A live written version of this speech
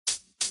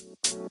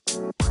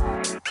Can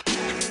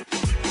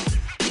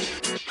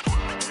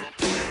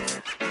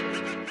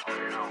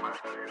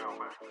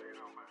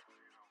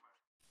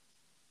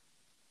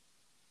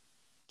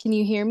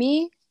you hear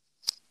me?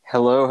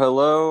 Hello,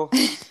 hello.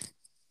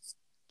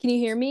 Can you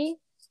hear me?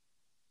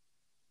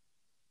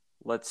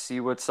 Let's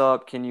see what's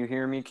up. Can you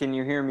hear me? Can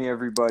you hear me,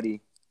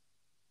 everybody?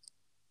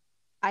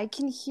 I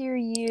can hear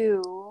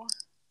you.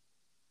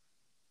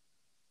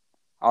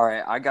 All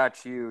right, I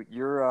got you.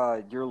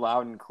 You're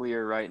loud and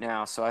clear right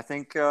now, so I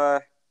think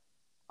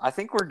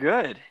we're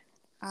good.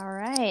 All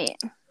right.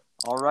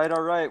 All right,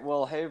 all right.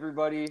 Well, hey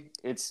everybody,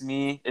 it's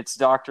me. It's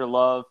Dr.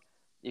 Love.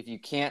 If you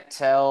can't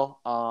tell,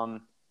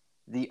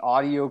 the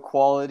audio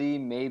quality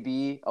may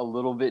be a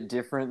little bit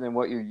different than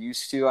what you're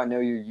used to. I know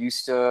you're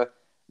used to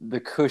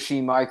the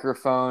cushy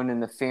microphone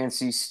and the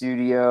fancy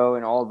studio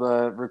and all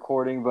the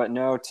recording, but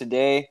no,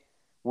 today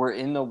we're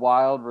in the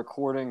wild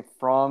recording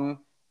from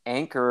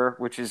Anchor,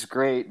 which is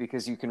great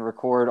because you can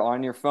record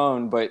on your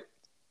phone, but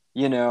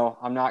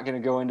I'm not going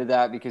to go into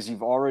that because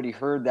you've already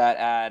heard that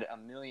ad a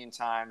million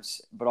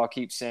times, but I'll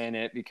keep saying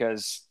it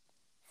because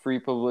free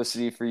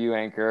publicity for you,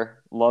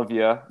 Anchor. Love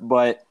you.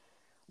 But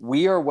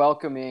we are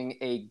welcoming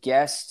a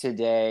guest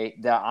today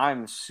that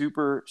I'm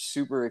super,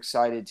 super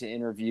excited to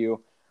interview.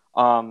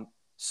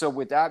 So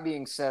with that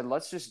being said,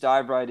 let's just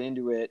dive right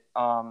into it.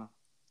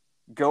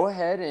 Go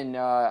ahead and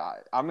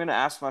I'm going to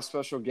ask my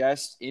special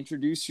guest,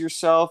 introduce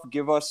yourself,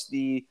 give us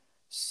the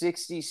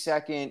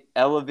 60-second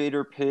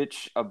elevator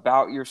pitch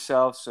about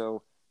yourself.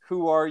 So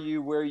who are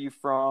you? Where are you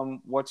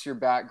from? What's your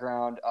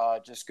background?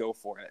 Just go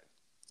for it.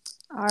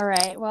 All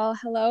right. Well,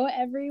 hello,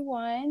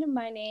 everyone.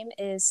 My name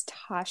is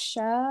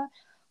Tasha.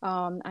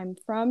 I'm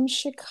from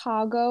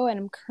Chicago and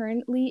I'm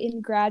currently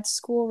in grad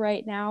school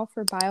right now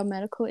for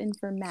biomedical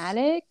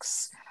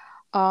informatics.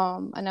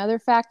 Another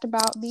fact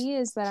about me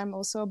is that I'm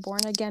also a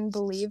born again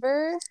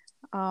believer.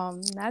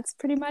 That's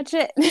pretty much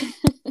it.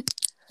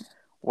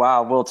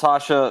 Wow. Well,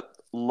 Tasha,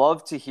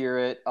 love to hear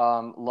it.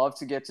 Love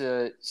to get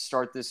to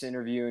start this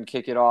interview and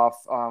kick it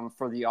off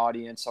for the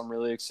audience. I'm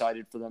really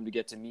excited for them to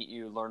get to meet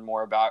you, learn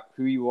more about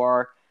who you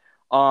are.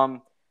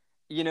 Um,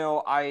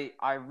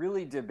 I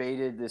really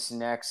debated this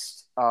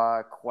next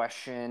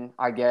question,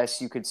 I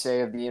guess you could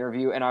say, of the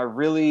interview, and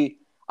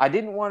I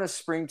didn't want to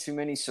spring too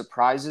many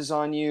surprises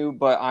on you,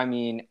 but I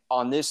mean,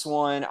 on this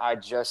one, I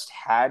just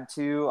had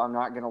to. I'm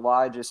not gonna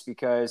lie, just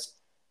because,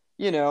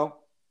 you know,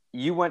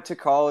 you went to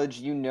college,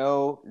 you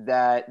know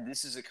that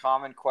this is a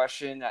common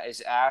question that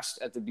is asked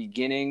at the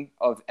beginning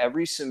of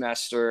every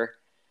semester,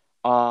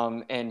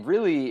 and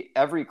really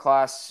every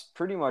class,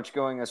 pretty much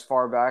going as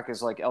far back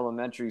as like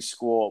elementary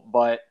school,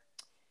 but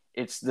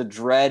it's the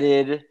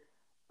dreaded,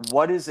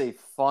 what is a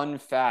fun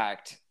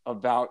fact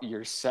about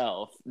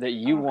yourself that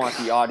you Oh want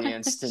the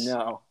audience to gosh.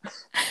 know?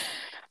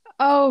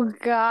 Oh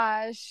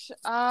gosh.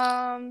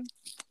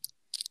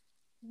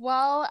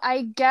 Well,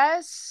 I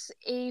guess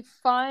a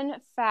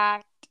fun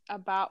fact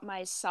about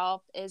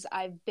myself is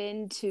I've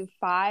been to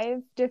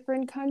 5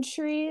 different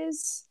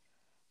countries.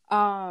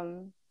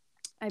 Um,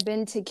 I've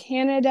been to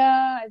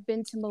Canada, I've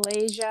been to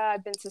Malaysia,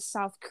 I've been to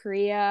South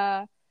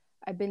Korea,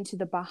 I've been to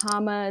the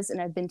Bahamas,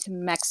 and I've been to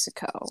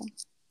Mexico.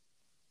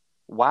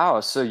 Wow,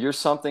 so you're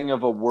something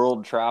of a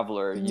world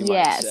traveler, you might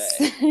Yes.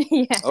 say.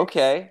 Yes.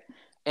 Okay.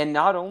 And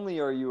not only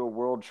are you a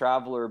world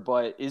traveler,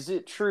 but is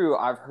it true?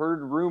 I've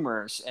heard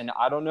rumors, and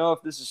I don't know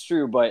if this is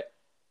true, but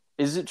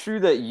is it true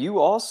that you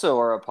also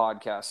are a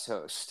podcast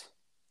host?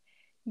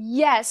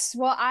 Yes,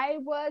 well, I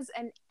was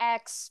an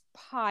ex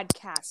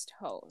podcast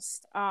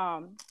host.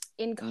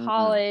 In Mm.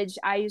 college,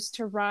 I used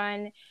to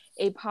run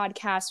a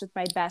podcast with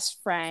my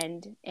best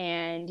friend,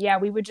 and yeah,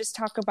 we would just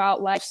talk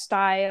about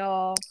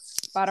lifestyle,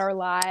 about our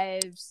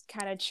lives,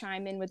 kind of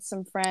chime in with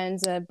some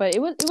friends. But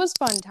it was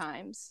fun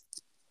times.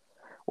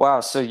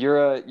 Wow, so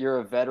you're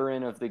a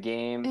veteran of the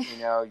game.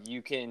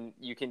 You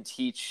can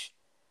teach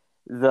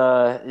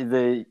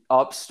the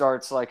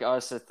upstarts like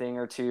us a thing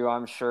or two,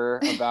 I'm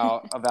sure,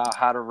 about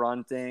how to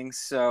run things.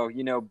 So,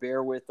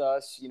 bear with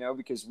us,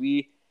 because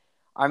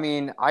I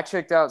mean, I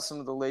checked out some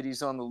of the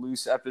Ladies on the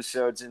Loose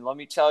episodes, and let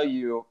me tell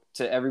you,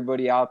 to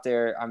everybody out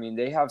there, I mean,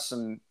 they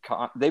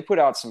put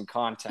out some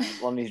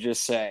content, let me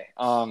just say.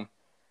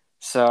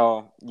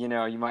 So, you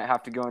might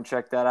have to go and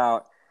check that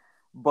out.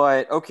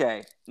 But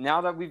okay,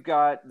 now that we've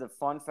got the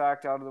fun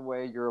fact out of the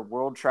way, you're a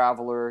world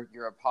traveler,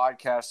 you're a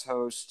podcast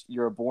host,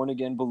 you're a born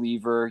again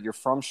believer, you're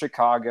from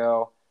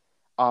Chicago,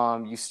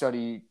 you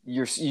study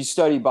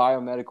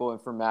biomedical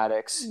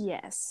informatics.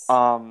 Yes.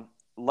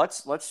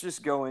 Let's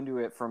just go into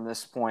it from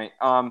this point.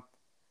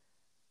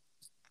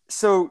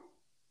 So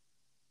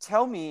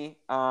tell me,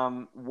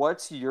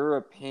 what's your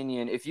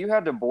opinion if you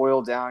had to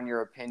boil down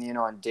your opinion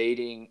on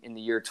dating in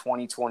the year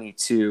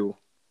 2022?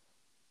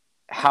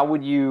 How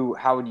would you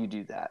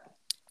do that?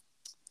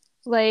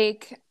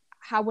 Like,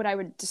 how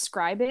would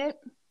describe it?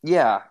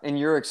 Yeah, in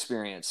your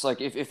experience, like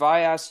if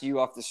I asked you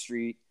off the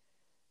street,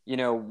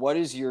 what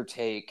is your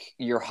take,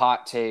 your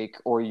hot take,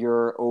 or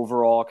your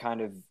overall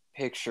kind of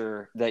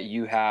picture that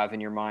you have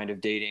in your mind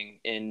of dating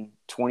in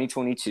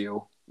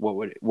 2022, what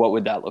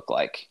would that look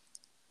like?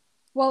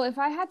 Well, if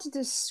I had to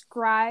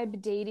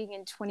describe dating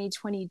in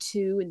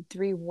 2022 in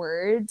three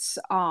words,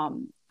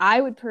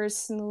 I would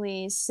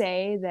personally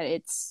say that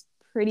it's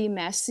pretty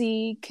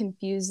messy,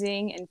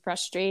 confusing, and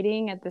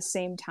frustrating at the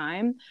same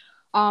time.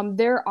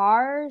 There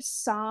are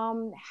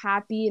some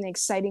happy and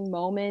exciting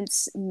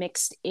moments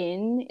mixed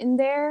in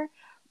there,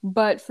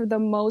 but for the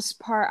most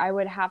part, I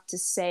would have to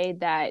say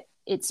that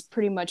it's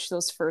pretty much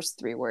those first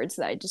three words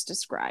that I just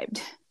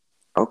described.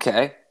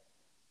 Okay.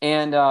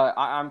 And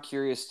I'm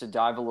curious to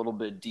dive a little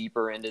bit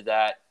deeper into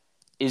that.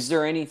 Is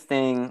there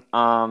anything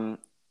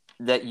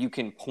that you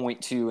can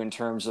point to in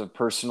terms of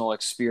personal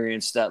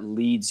experience that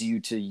leads you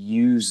to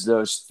use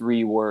those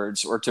three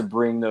words or to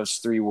bring those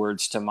three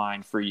words to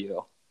mind for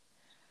you?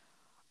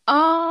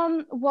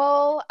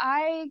 Well,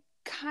 I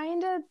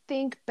kind of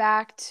think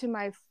back to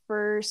my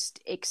first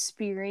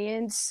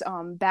experience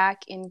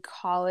back in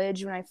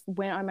college when I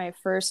went on my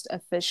first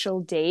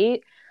official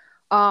date.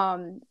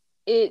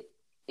 It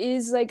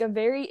is like a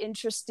very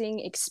interesting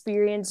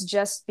experience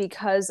just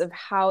because of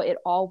how it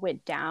all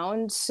went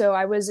down. So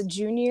I was a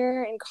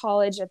junior in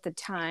college at the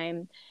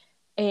time,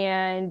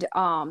 and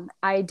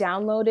I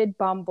downloaded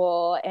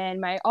Bumble, and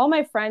my all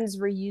my friends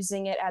were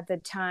using it at the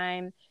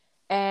time,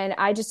 and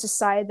I just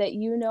decided that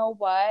you know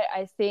what,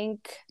 I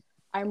think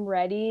I'm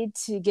ready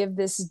to give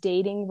this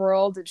dating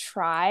world a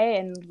try,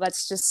 and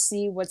let's just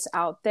see what's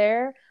out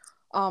there.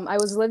 I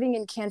was living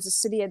in Kansas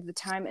City at the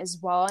time as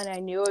well, and I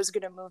knew I was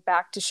going to move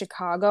back to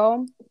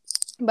Chicago,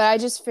 but I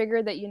just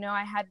figured that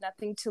I had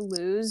nothing to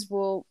lose.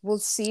 We'll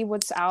see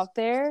what's out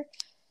there.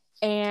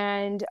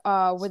 And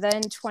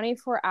within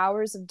 24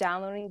 hours of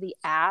downloading the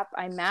app,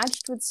 I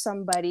matched with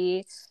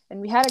somebody, and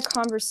we had a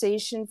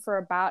conversation for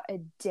about a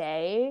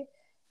day.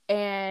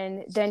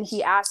 And then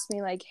he asked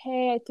me, like,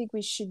 hey, I think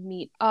we should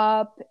meet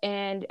up.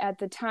 And at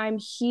the time,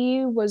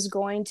 he was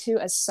going to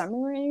a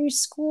seminary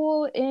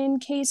school in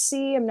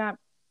KC. I'm not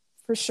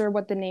for sure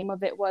what the name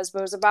of it was, but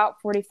it was about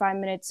 45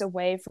 minutes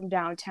away from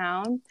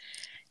downtown.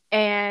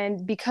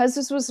 And because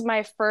this was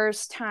my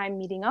first time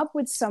meeting up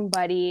with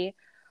somebody,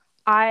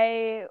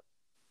 I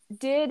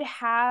did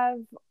have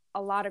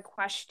a lot of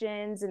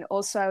questions, and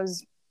also I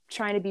was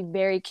trying to be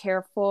very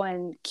careful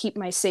and keep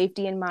my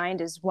safety in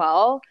mind as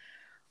well.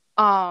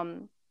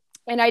 um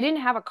and I didn't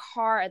have a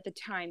car at the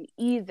time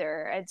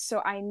either, and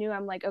so I knew,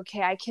 I'm like,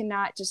 okay, I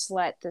cannot just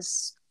let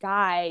this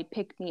guy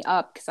pick me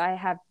up because I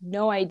have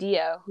no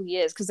idea who he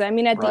is, because I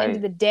mean, at the end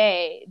of Right. the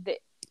day,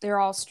 they're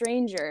all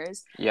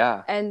strangers.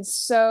 Yeah. And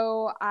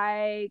so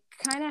I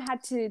kind of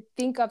had to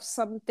think of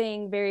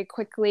something very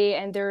quickly.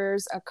 And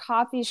there's a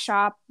coffee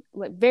shop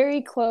like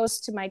very close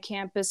to my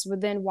campus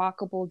within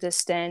walkable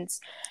distance.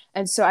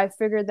 And so I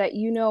figured that,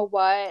 you know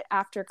what,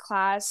 after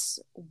class,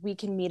 we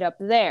can meet up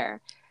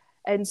there.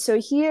 And so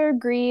he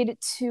agreed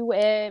to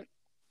it.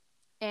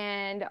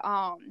 And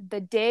the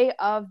day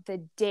of the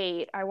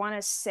date, I want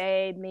to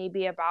say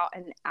maybe about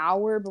an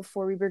hour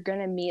before we were going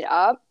to meet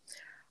up,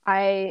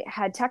 I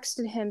had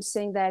texted him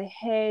saying that,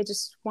 hey,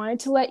 just wanted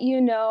to let you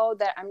know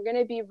that I'm going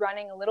to be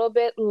running a little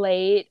bit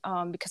late,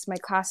 because my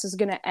class is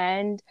going to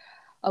end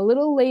a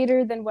little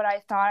later than what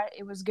I thought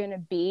it was going to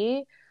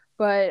be.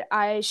 But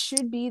I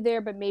should be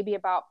there, but maybe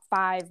about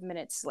 5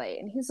 minutes late.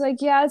 And he's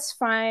like, yeah, it's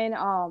fine.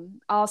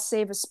 I'll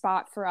save a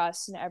spot for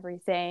us and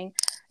everything.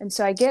 And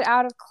so I get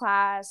out of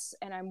class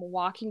and I'm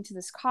walking to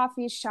this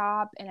coffee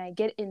shop, and I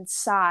get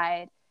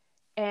inside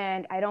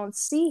and I don't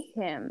see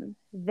him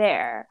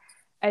there.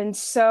 And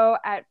so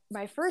at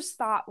my first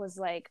thought was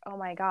like, oh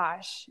my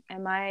gosh,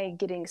 am I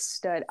getting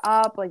stood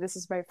up? Like, this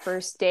is my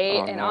first date.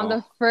 Oh And on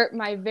no.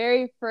 my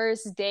very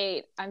first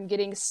date, I'm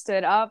getting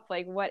stood up.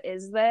 Like, what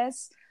is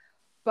this?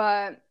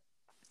 But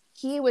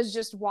he was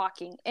just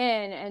walking in.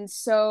 And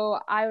so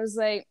I was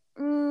like,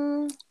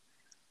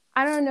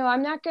 I don't know.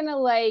 I'm not going to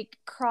like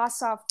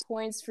cross off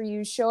points for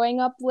you showing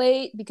up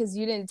late because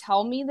you didn't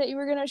tell me that you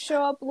were going to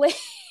show up late.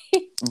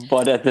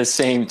 But at the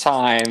same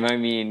time, I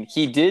mean,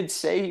 he did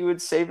say he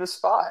would save a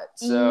spot.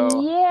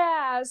 So,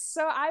 Yeah,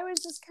 so I was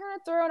just kind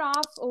of thrown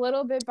off a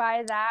little bit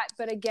by that.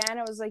 But again,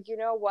 I was like, you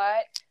know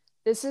what?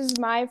 This is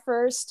my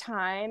first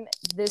time.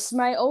 This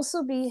might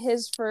also be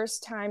his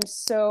first time.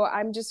 So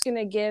I'm just going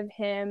to give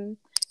him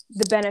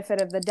the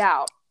benefit of the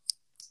doubt.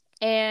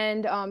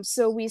 And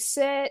so we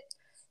sit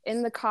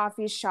in the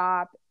coffee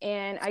shop,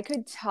 and I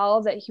could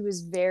tell that he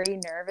was very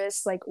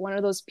nervous, like one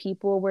of those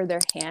people where their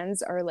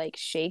hands are like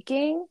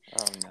shaking.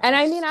 oh And no.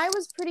 I mean, I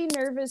was pretty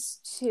nervous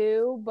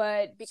too,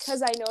 but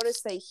because I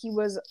noticed that he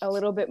was a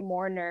little bit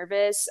more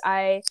nervous,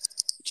 I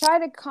try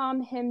to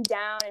calm him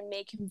down and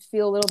make him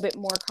feel a little bit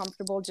more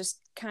comfortable,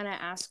 just kind of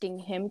asking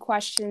him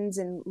questions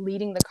and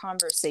leading the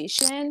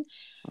conversation.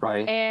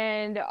 Right.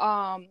 And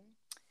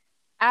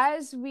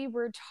as we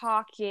were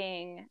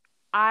talking,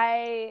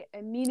 I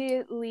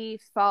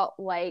immediately felt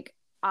like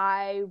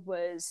I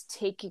was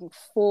taking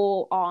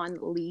full on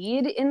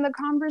lead in the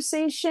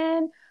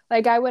conversation.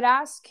 Like, I would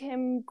ask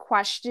him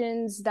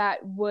questions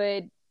that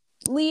would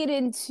lead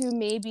into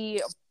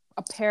maybe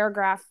a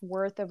paragraph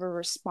worth of a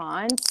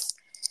response.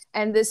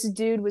 And this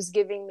dude was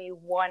giving me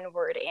one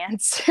word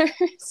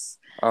answers.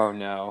 Oh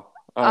no.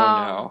 Oh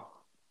um, no.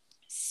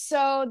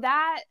 so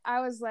that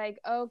I was like,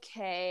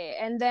 okay.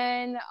 And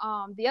then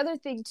the other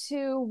thing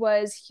too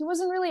was he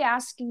wasn't really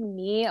asking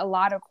me a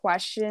lot of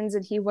questions,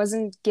 and he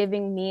wasn't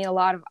giving me a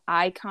lot of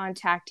eye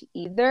contact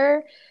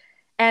either.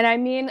 And I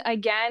mean,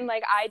 again,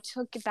 like I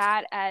took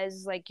that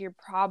as like, you're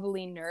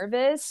probably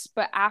nervous.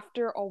 But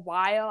after a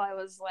while, I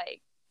was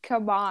like,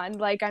 come on,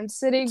 like I'm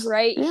sitting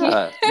right here.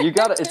 Yeah, you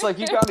gotta. It's like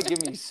you gotta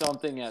give me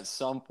something at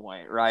some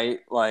point, right?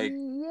 Like,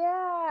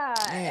 Yeah.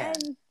 man.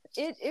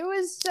 And it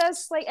was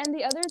just like, and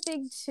the other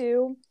thing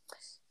too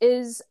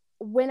is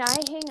when I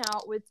hang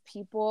out with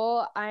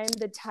people, I'm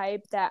the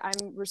type that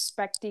I'm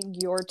respecting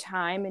your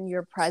time and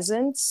your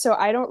presence. So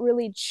I don't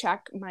really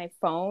check my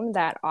phone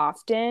that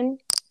often.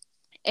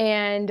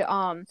 And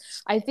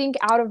I think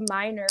out of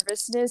my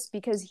nervousness,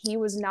 because he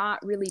was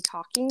not really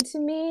talking to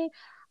me,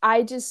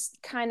 I just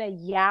kind of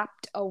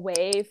yapped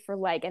away for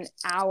like an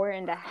hour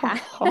and a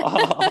half.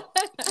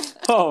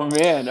 Oh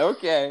man,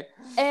 okay.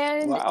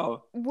 And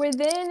Wow.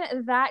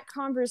 within that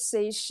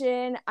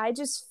conversation, I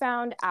just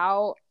found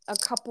out a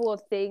couple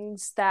of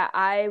things that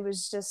I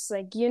was just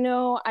like,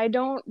 I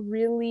don't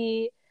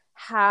really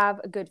have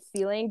a good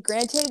feeling.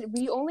 Granted,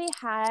 we only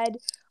had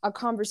a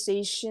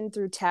conversation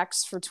through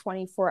text for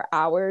 24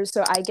 hours,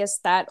 so I guess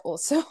that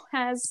also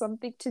has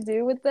something to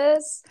do with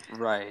this.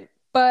 Right.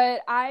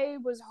 But I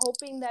was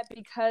hoping that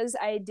because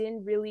I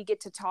didn't really get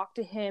to talk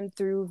to him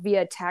through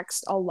via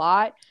text a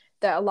lot,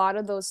 that a lot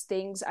of those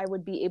things I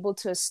would be able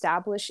to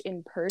establish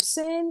in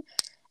person.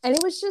 And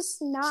it was just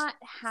not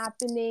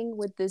happening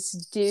with this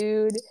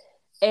dude.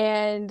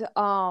 And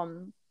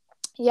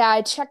yeah,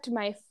 I checked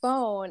my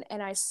phone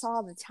and I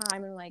saw the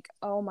time and like,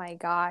 oh my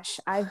gosh,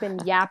 I've been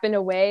yapping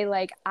away.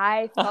 Like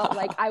I felt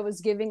like I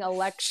was giving a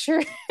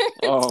lecture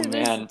Oh to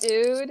this man.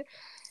 dude.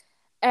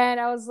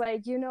 And I was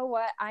like, you know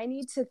what? I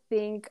need to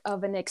think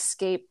of an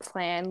escape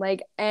plan.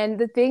 Like, and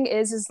the thing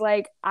is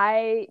like,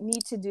 I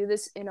need to do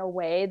this in a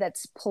way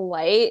that's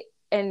polite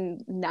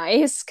and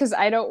nice, because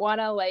I don't want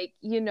to, like,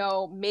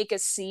 make a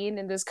scene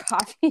in this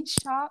coffee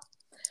shop.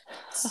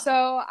 So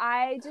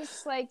I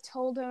just like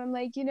told him,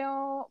 like,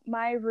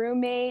 my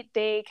roommate,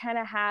 they kind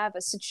of have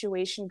a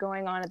situation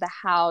going on at the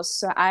house.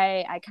 So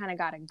I kind of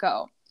got to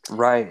go.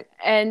 Right.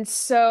 And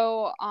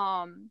so,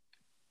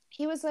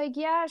 he was like,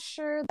 yeah,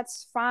 sure,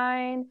 that's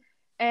fine.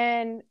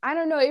 And I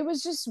don't know, it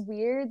was just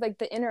weird. Like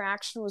the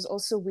interaction was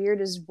also weird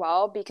as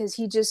well, because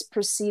he just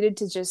proceeded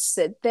to just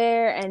sit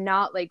there and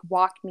not like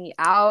walk me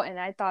out. And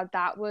I thought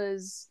that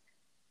was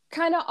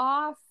kind of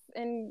off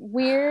and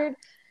weird.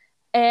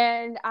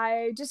 And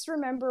I just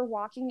remember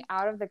walking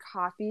out of the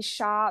coffee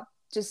shop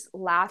just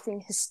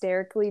laughing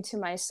hysterically to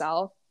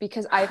myself,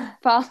 because like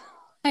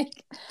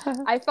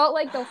I felt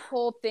like the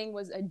whole thing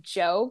was a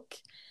joke.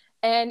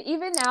 And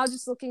even now,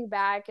 just looking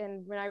back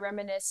and when I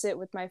reminisce it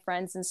with my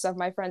friends and stuff,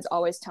 my friends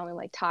always tell me,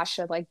 like,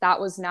 Tasha, like,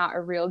 that was not a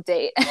real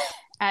date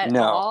at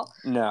No. all.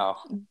 No.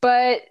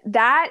 But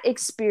that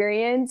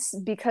experience,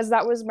 because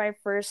that was my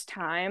first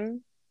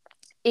time,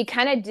 it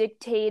kind of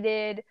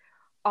dictated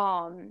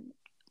um,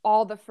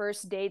 all the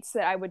first dates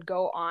that I would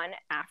go on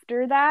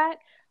after that.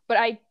 But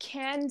I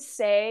can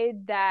say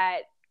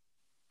that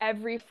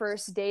every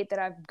first date that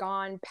I've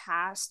gone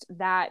past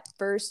that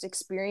first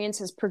experience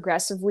has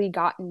progressively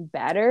gotten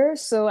better.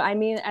 So, I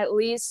mean, at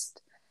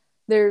least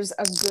there's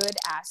a good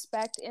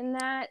aspect in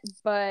that.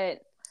 But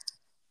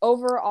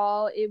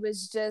overall, it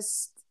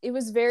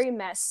was very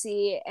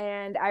messy.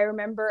 And I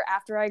remember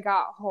after I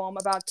got home,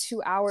 about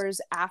 2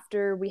 hours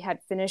after we had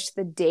finished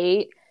the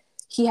date,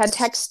 he had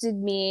texted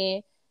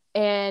me.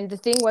 And the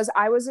thing was,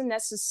 I wasn't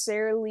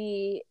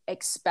necessarily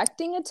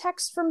expecting a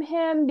text from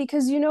him,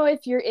 because,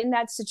 if you're in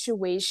that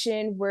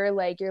situation where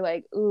like, you're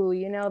like, ooh,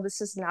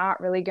 this is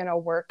not really going to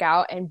work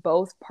out, and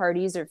both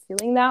parties are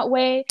feeling that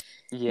way,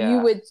 you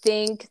Yeah. would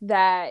think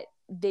that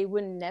they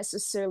wouldn't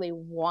necessarily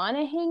want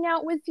to hang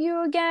out with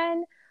you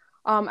again.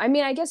 I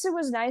mean, I guess it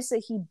was nice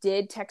that he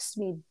did text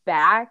me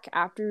back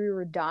after we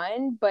were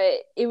done, but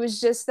it was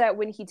just that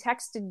when he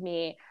texted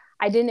me,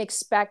 I didn't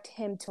expect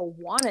him to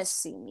want to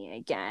see me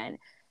again.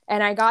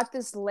 And I got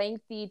this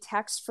lengthy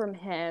text from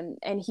him,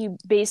 and he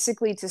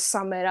basically, to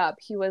sum it up,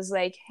 he was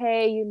like,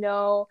 hey,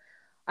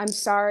 I'm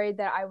sorry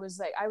that I was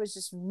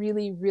just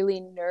really, really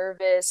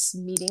nervous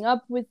meeting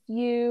up with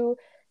you.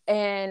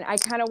 And I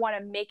kind of want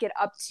to make it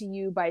up to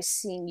you by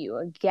seeing you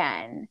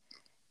again.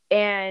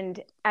 And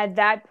at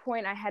that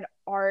point, I had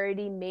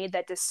already made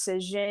that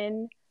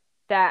decision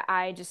that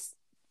I just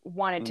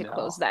wanted to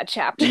close No. that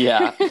chapter.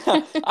 Yeah.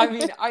 I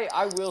mean,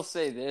 I will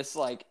say this,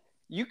 like,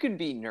 you can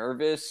be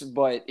nervous,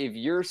 but if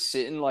you're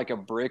sitting like a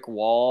brick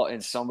wall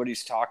and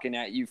somebody's talking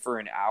at you for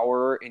an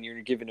hour and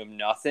you're giving them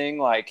nothing,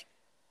 like,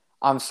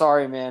 I'm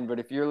sorry, man, but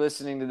if you're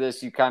listening to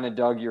this, you kind of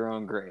dug your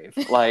own grave.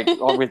 Like,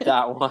 with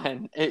that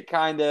one, it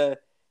kind of,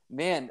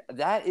 man,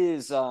 that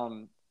is,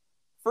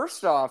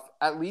 first off,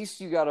 at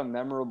least you got a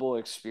memorable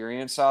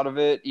experience out of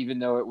it, even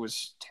though it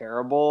was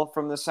terrible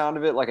from the sound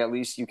of it. Like, at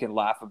least you can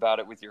laugh about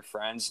it with your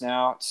friends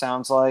now, it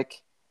sounds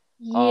like.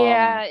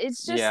 Yeah,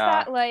 it's just Yeah.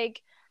 that,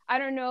 like, I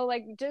don't know,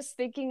 like, just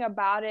thinking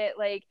about it,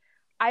 like,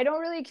 I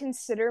don't really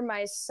consider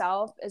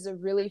myself as a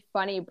really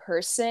funny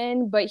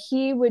person, but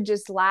he would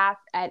just laugh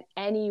at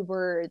any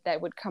word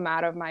that would come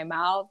out of my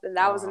mouth. And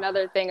that was Uh,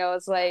 another thing I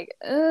was like,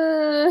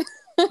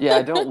 yeah,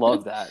 I don't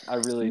love that. I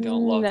really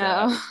don't love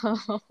that.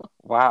 no.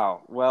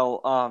 Wow.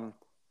 Well,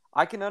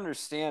 I can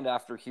understand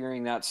after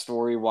hearing that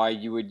story why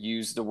you would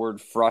use the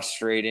word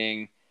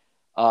frustrating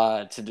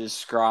to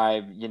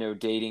describe,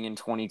 dating in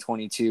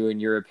 2022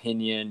 and your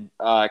opinion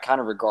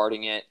kind of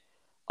regarding it.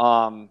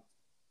 Um,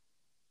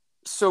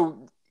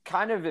 so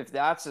kind of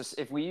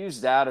if we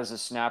use that as a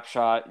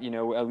snapshot,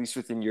 at least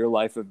within your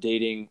life of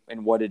dating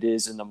and what it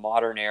is in the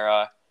modern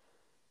era,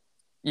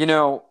 you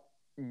know,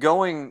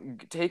 going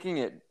taking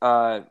it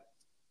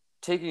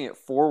taking it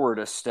forward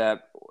a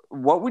step,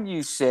 what would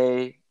you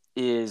say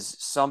is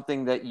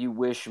something that you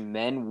wish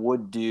men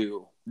would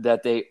do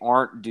that they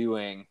aren't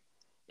doing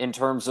in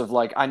terms of,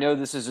 like, I know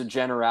this is a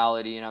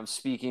generality and I'm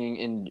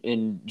speaking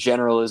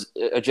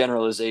a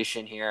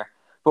generalization here,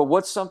 but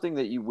what's something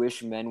that you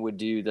wish men would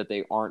do that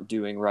they aren't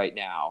doing right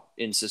now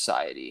in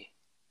society?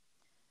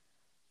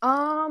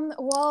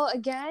 Well,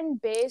 again,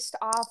 based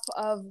off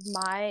of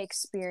my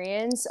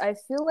experience, I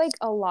feel like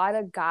a lot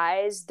of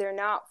guys, they're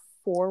not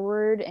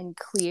forward and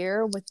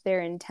clear with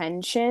their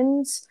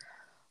intentions.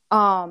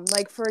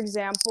 Like for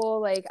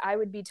example, like I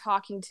would be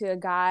talking to a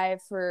guy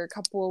for a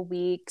couple of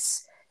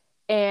weeks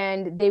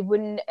and they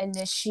wouldn't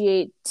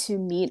initiate to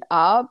meet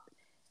up.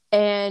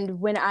 And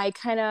when I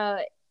kind of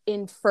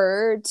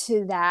infer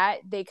to that,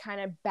 they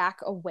kind of back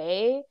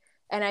away.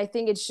 And I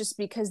think it's just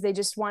because they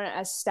just want to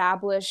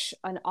establish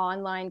an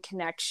online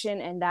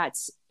connection and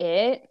that's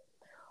it.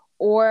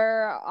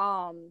 Or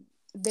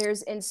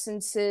there's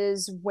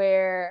instances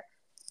where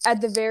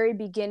at the very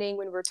beginning,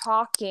 when we're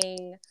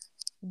talking,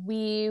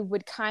 we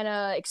would kind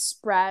of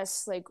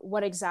express like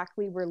what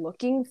exactly we're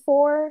looking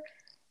for.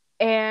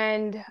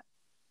 And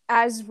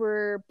as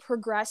we're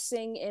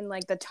progressing in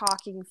like the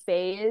talking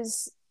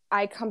phase,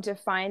 I come to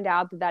find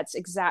out that that's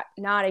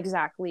not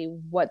exactly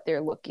what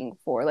they're looking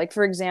for. Like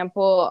for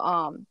example,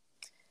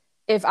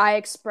 if I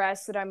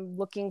express that I'm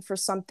looking for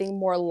something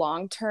more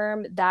long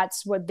term,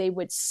 that's what they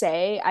would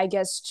say, I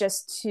guess,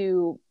 just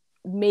to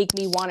make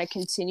me want to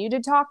continue to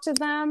talk to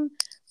them.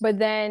 But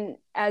then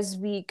as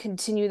we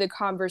continue the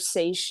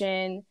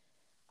conversation,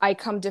 I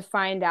come to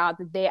find out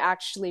that they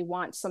actually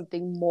want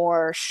something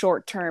more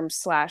short term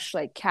slash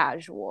like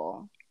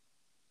casual.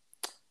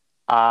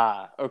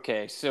 Ah,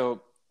 okay.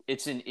 So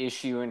it's an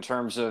issue in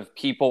terms of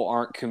people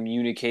aren't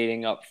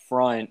communicating up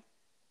front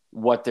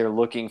what they're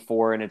looking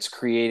for, and it's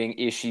creating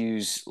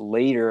issues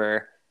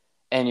later.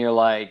 And you're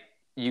like,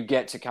 you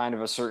get to kind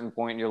of a certain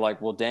point and you're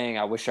like, well, dang,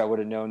 I wish I would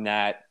have known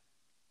that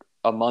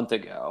a month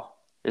ago.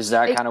 Is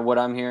that It, kind of what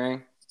I'm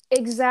hearing?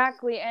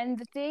 exactly. And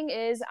the thing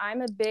is,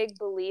 I'm a big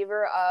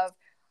believer of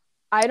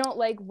I don't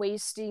like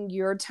wasting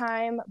your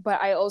time,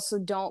 but I also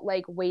don't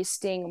like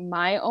wasting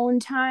my own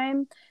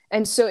time.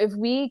 And so if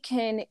we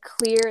can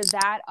clear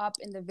that up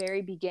in the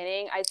very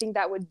beginning, I think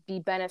that would be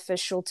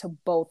beneficial to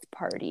both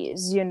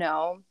parties, you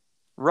know?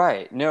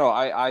 Right. No,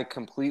 I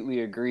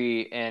completely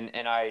agree. And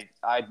I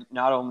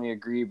not only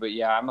agree, but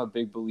yeah, I'm a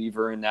big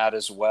believer in that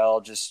as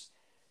well. Just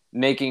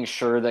making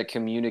sure that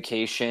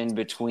communication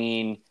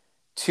between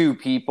two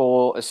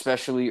people,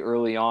 especially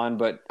early on,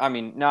 but I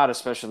mean, not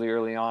especially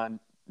early on,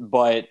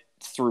 but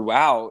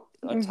throughout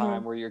a Mm-hmm.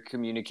 time where you're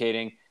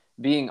communicating,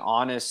 being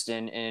honest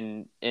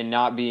and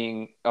not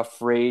being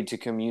afraid to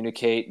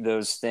communicate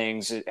those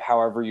things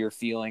however you're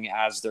feeling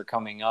as they're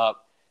coming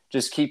up.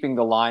 Just keeping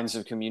the lines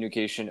of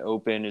communication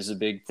open is a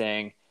big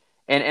thing.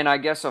 And I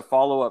guess a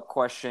follow-up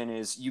question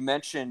is, you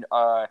mentioned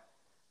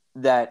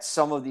that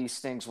some of these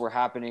things were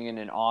happening in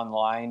an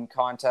online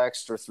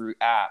context or through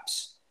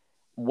apps.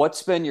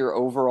 What's been your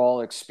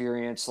overall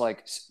experience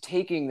like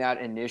taking that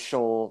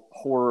initial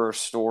horror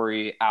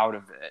story out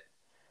of it?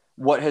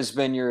 What has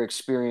been your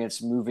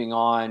experience moving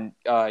on,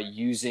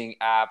 using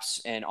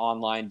apps and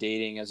online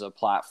dating as a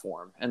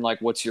platform? And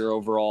like, what's your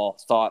overall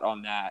thought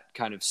on that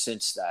kind of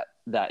since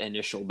that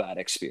initial bad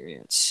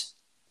experience?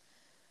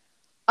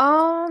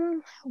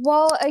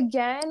 Well,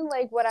 again,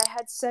 like what I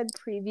had said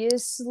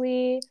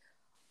previously,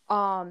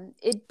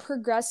 it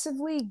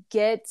progressively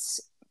gets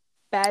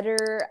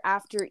better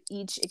after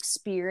each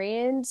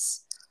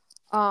experience.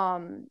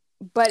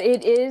 But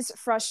it is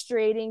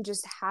frustrating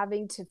just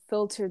having to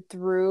filter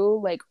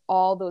through like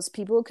all those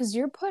people because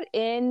you're put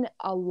in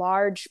a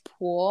large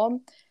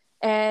pool.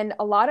 And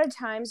a lot of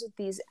times with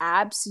these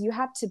apps, you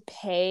have to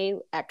pay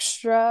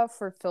extra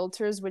for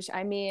filters, which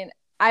I mean,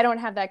 I don't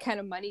have that kind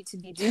of money to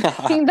be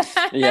doing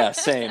that. Yeah,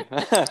 same.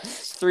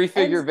 Three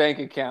And figure bank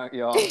account,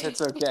 y'all.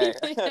 It's okay.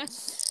 yeah.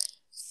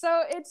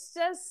 So it's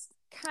just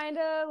kind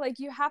of like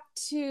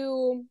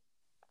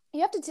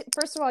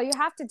first of all, you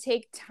have to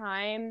take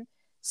time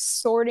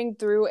sorting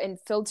through and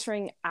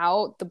filtering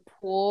out the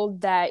pool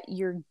that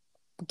you're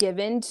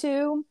given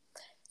to.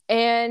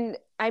 And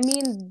I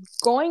mean,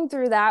 going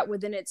through that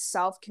within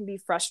itself can be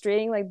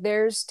frustrating. Like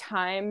there's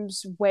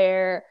times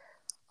where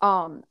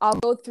I'll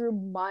go through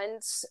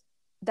months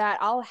that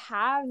I'll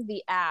have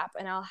the app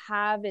and I'll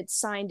have it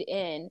signed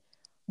in,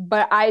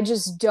 but I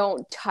just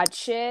don't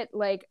touch it.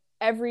 Like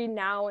every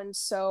now and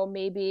so,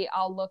 maybe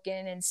I'll look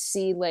in and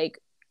see like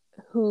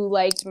who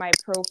liked my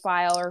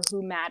profile or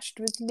who matched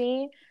with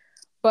me.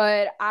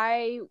 But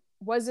I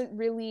wasn't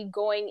really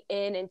going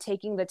in and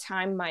taking the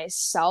time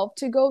myself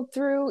to go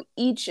through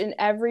each and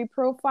every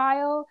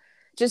profile,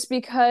 just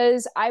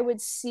because I would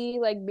see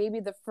like maybe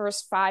the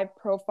first five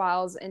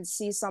profiles and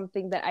see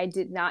something that I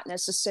did not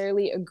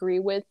necessarily agree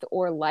with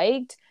or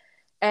liked.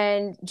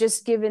 And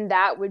just given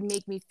that would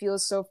make me feel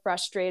so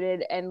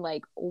frustrated and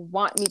like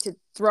want me to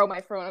throw my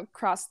phone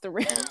across the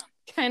room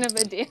kind of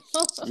a deal.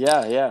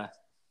 Yeah, yeah.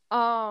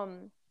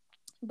 um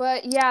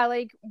but yeah,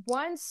 like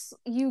once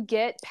you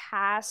get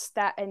past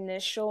that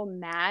initial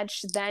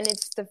match, then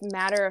it's the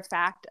matter of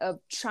fact of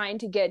trying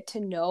to get to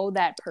know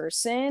that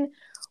person,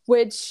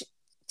 which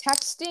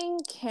texting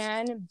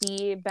can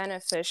be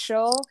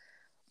beneficial,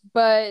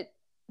 but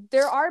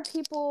there are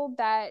people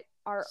that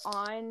are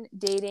on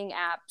dating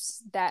apps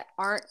that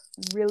aren't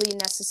really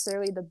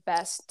necessarily the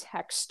best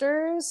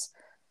texters.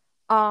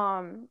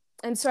 And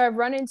so I've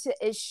run into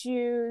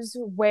issues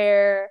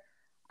where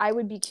I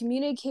would be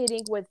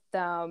communicating with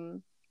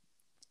them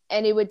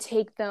and it would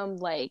take them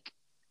like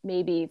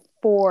maybe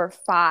 4 or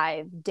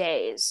 5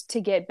 days to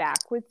get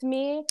back with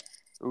me.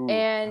 Ooh.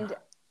 And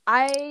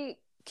I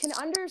can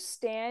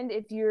understand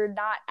if you're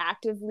not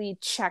actively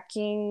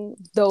checking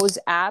those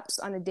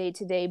apps on a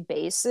day-to-day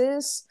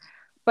basis.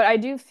 But I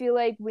do feel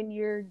like when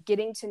you're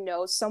getting to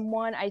know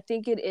someone, I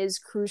think it is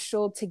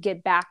crucial to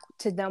get back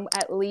to them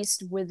at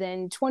least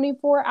within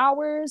 24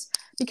 hours.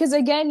 Because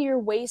again, you're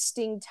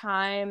wasting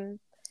time.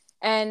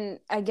 And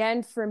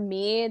again, for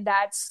me,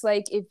 that's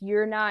like if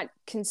you're not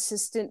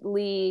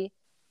consistently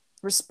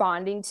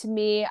responding to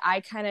me,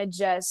 I kind of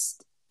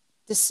just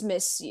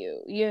dismiss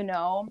you, you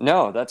know?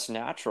 No, that's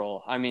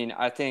natural. I mean,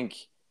 I think,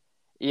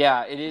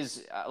 yeah, it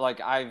is like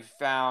I've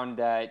found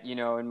that,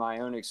 in my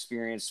own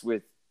experience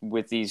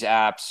with these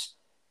apps,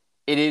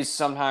 it is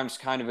sometimes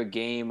kind of a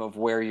game of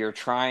where you're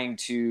trying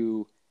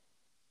to,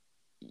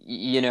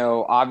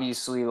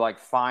 obviously like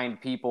find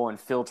people and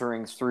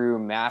filtering through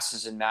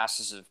masses and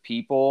masses of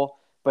people,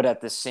 but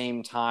at the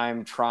same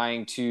time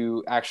trying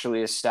to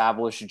actually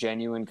establish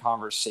genuine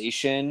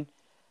conversation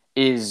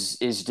is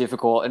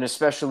difficult. And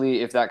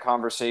especially if that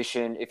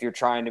conversation, if you're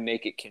trying to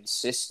make it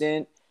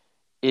consistent,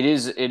 it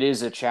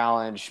is a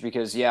challenge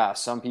because yeah,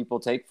 some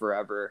people take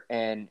forever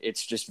and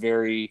it's just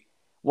very,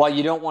 while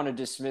you don't want to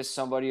dismiss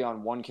somebody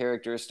on one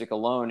characteristic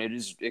alone, it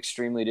is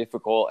extremely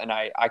difficult. And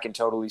I can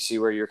totally see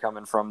where you're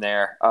coming from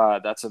there.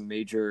 That's a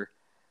major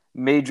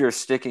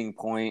sticking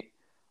point.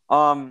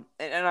 And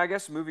I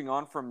guess moving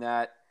on from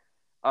that,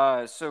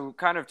 so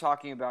kind of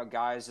talking about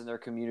guys and their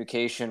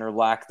communication or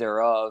lack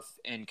thereof,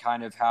 and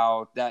kind of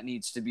how that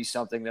needs to be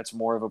something that's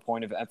more of a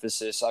point of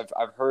emphasis.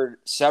 I've heard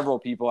several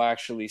people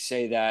actually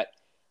say that,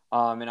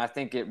 and I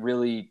think it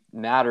really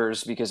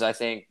matters because I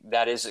think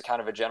that is a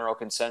kind of a general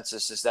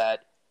consensus is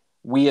that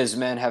we as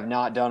men have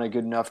not done a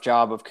good enough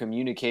job of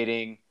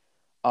communicating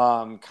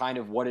kind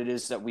of what it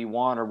is that we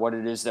want or what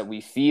it is that we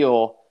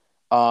feel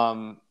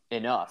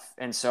enough.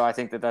 And so I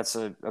think that that's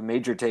a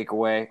major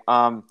takeaway.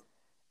 And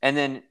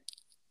then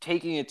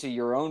taking it to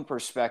your own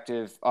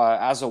perspective,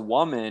 as a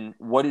woman,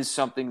 what is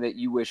something that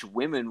you wish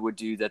women would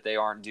do that they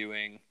aren't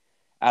doing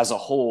as a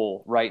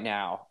whole right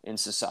now in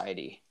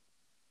society?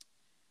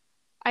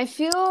 I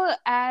feel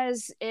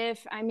as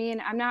if, I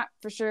mean, I'm not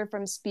for sure if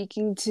I'm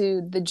speaking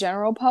to the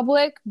general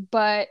public,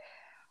 but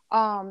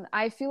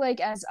I feel like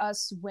as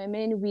us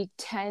women, we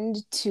tend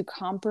to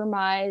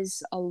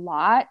compromise a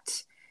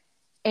lot.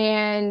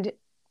 And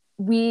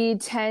we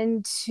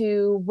tend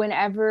to,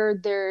 whenever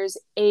there's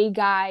a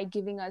guy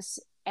giving us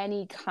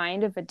any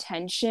kind of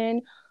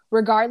attention,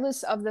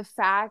 regardless of the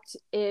fact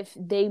if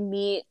they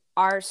meet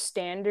our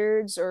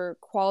standards or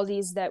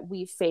qualities that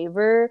we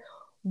favor,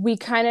 we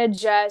kind of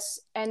just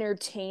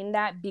entertain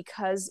that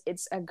because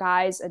it's a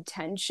guy's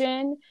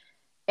attention.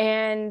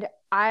 And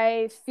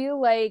I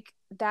feel like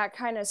that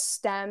kind of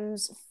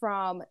stems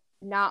from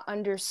not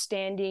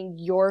understanding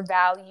your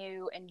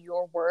value and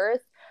your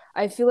worth.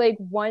 I feel like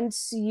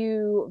once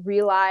you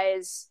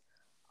realize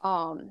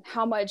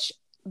how much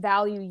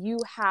value you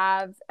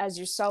have as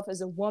yourself as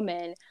a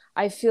woman,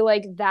 I feel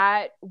like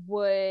that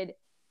would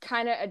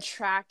kind of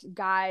attract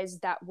guys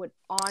that would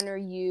honor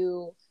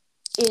you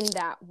in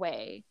that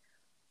way.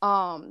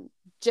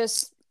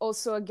 Just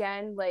also,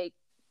 again, like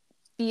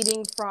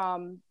feeding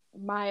from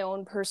my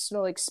own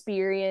personal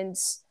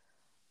experience.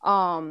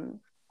 Um,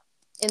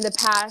 in the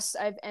past,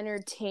 I've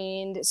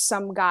entertained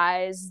some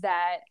guys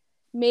that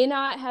may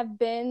not have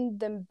been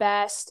the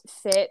best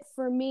fit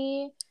for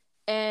me.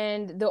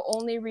 And the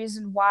only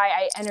reason why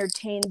I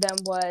entertained them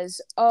was,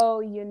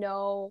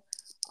 oh,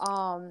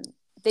 um,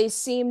 they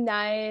seem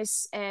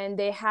nice and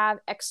they have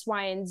X,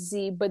 Y, and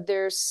Z, but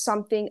there's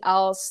something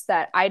else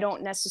that I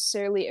don't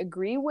necessarily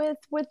agree with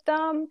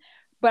them.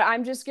 But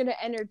I'm just going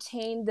to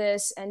entertain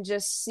this and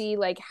just see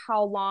like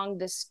how long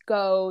this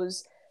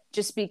goes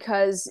just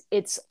because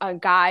it's a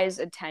guy's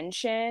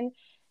attention.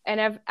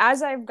 And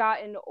as I've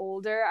gotten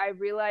older, I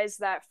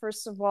realized that,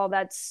 first of all,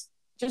 that's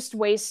just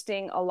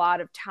wasting a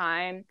lot of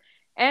time.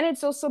 And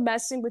it's also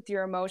messing with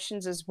your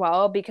emotions as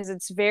well, because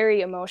it's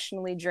very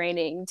emotionally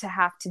draining to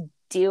have to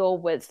deal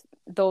with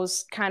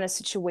those kind of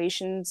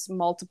situations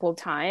multiple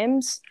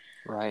times.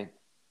 Right.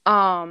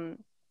 Um,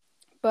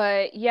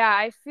 but yeah,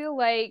 I feel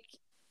like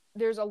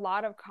there's a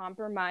lot of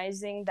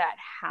compromising that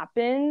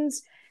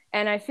happens.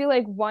 And I feel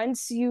like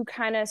once you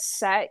kind of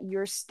set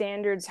your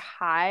standards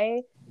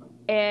high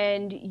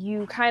and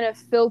you kind of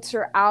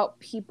filter out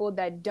people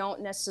that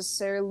don't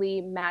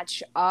necessarily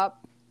match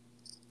up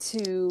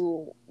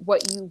to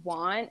what you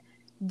want,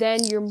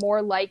 then you're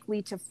more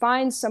likely to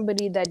find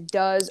somebody that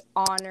does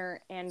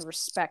honor and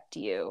respect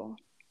you.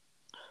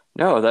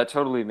 No, that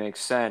totally makes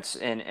sense.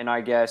 And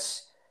I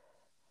guess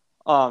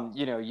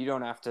you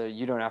don't have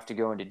to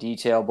go into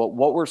detail, but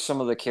what were some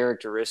of the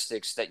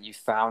characteristics that you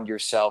found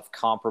yourself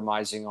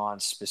compromising on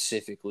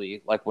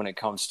specifically, like when it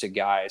comes to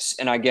guys?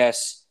 And I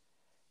guess,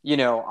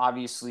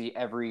 obviously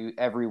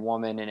every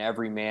woman and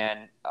every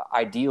man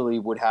ideally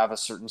would have a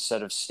certain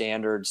set of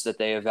standards that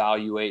they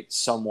evaluate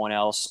someone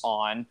else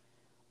on.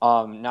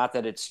 Not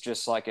that it's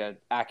just like a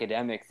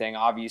academic thing.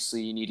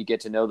 Obviously, you need to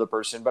get to know the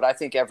person, but I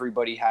think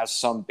everybody has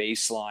some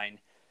baseline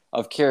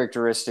of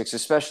characteristics,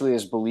 especially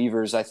as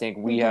believers. I think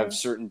we have Mm-hmm.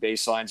 certain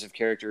baselines of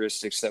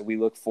characteristics that we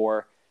look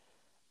for.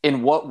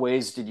 In what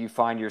ways did you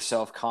find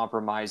yourself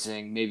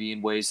compromising, maybe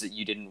in ways that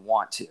you didn't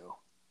want to?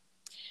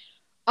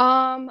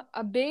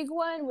 A big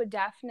one would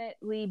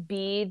definitely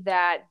be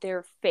that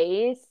their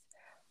faith.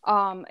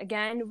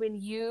 Again, when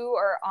you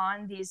are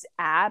on these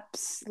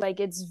apps,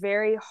 like it's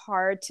very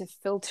hard to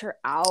filter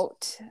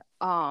out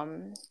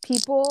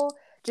people,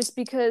 just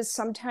because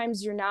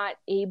sometimes you're not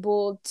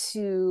able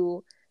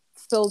to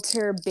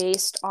filter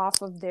based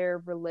off of their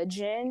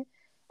religion.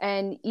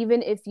 And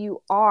even if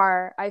you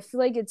are, I feel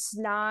like it's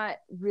not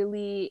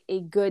really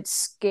a good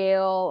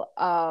scale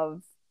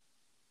of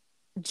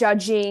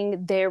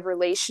judging their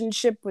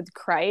relationship with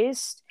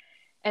Christ.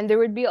 And there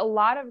would be a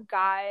lot of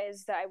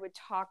guys that I would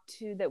talk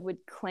to that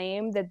would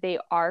claim that they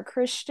are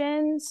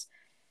Christians,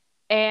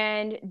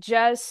 and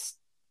just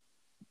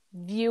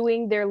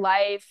viewing their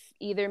life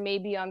either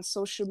maybe on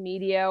social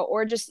media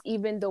or just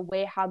even the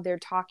way how they're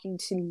talking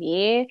to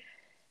me,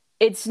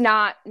 it's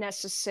not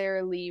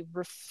necessarily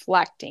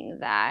reflecting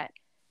that.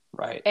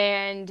 Right.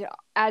 And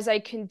as I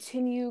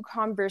continue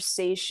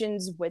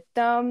conversations with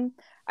them,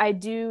 I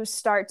do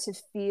start to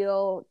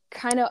feel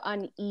kind of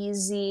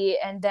uneasy.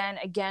 And then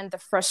again, the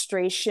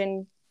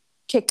frustration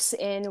kicks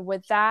in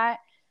with that.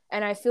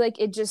 And I feel like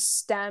it just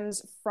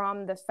stems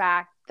from the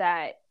fact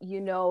that,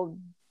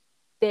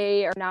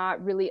 they are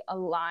not really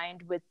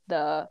aligned with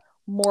the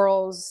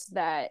morals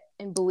that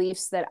and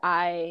beliefs that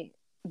I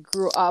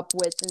grew up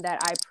with and that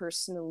I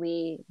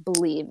personally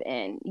believe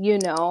in.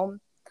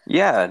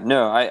 Yeah,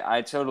 no,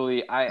 I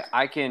totally,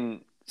 I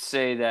can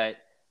say that,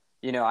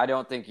 I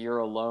don't think you're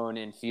alone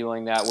in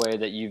feeling that way,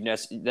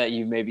 that that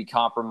you've maybe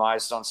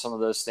compromised on some of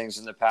those things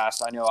in the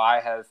past. I know I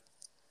have,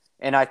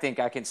 and I think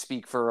I can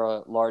speak for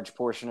a large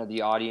portion of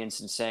the audience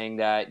in saying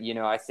that,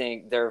 I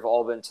think there have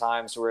all been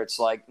times where it's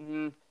like,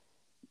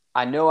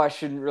 I know I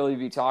shouldn't really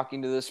be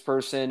talking to this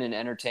person and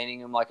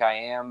entertaining them like I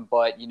am,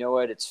 but you know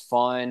what? It's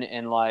fun,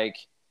 and like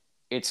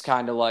it's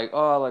kind of like,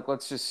 oh, like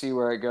let's just see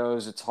where it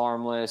goes. It's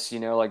harmless,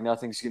 like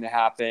nothing's gonna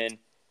happen.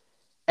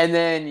 And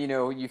then,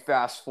 you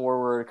fast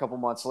forward a couple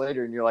months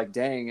later and you're like,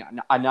 dang,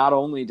 I not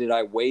only did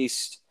I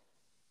waste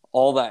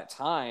all that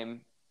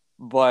time,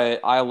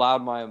 but I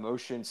allowed my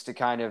emotions to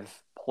kind of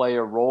play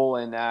a role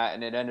in that,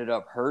 and it ended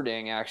up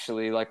hurting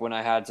actually. Like when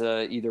I had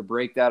to either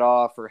break that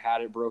off or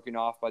had it broken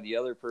off by the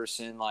other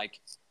person, like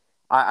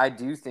I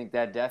do think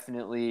that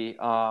definitely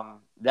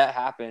that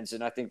happens,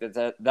 and I think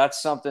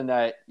that's something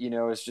that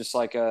is just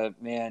like a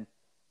man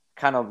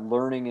kind of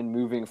learning and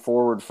moving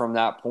forward from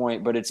that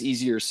point. But it's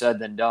easier said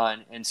than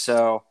done, and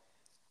so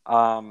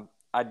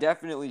I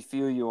definitely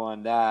feel you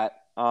on that.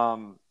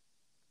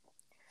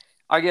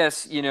 I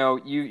guess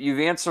you've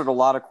answered a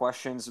lot of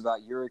questions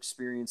about your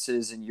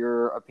experiences and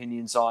your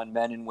opinions on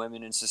men and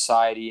women in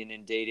society and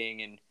in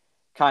dating and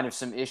kind of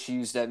some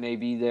issues that may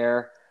be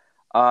there.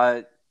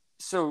 Uh,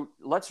 so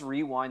let's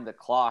rewind the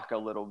clock a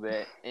little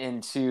bit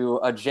into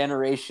a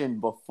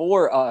generation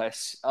before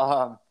us.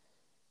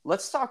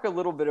 Let's talk a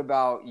little bit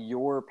about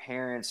your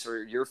parents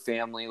or your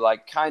family,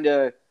 like kind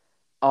of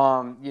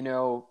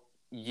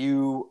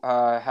you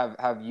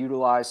have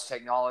utilized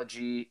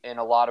technology in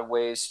a lot of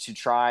ways to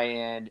try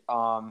and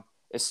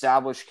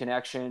establish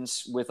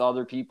connections with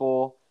other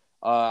people.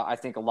 I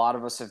think a lot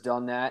of us have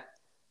done that.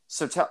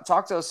 So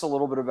talk to us a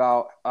little bit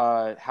about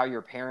how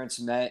your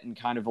parents met and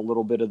kind of a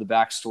little bit of the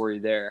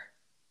backstory there.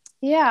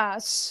 Yeah,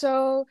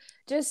 so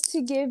just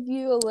to give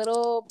you a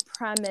little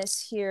premise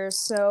here.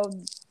 So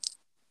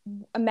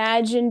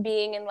imagine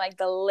being in like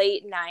the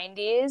late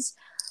 90s.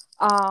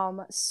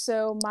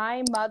 So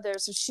my mother,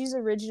 so she's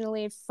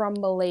originally from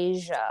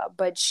Malaysia,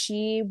 but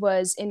she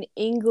was in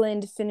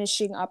England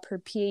finishing up her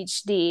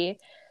PhD.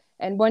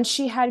 And once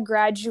she had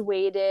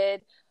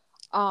graduated,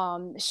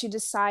 she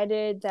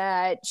decided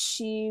that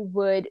she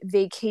would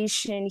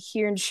vacation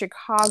here in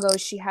Chicago.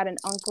 She had an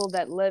uncle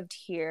that lived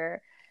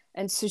here.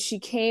 And so she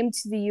came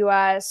to the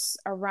US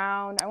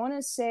around, I want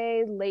to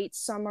say late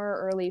summer,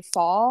 early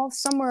fall,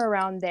 somewhere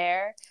around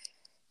there.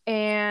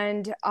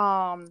 And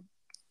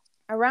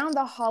around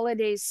the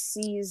holiday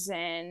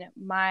season,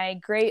 my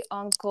great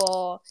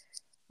uncle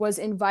was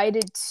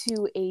invited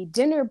to a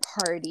dinner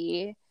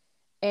party,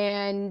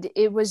 and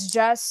it was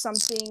just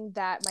something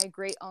that my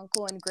great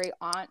uncle and great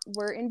aunt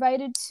were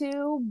invited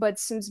to. But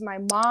since my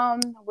mom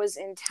was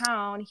in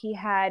town, he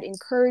had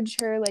encouraged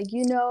her, like,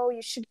 you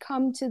should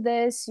come to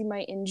this, you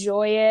might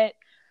enjoy it.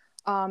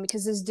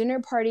 Because this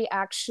dinner party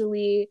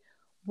actually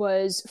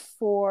was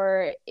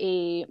for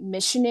a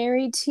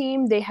missionary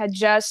team. They had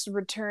just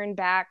returned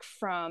back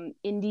from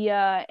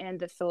India and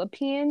the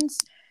Philippines.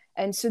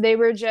 And so they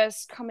were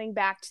just coming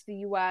back to the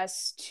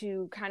US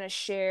to kind of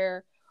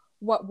share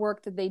what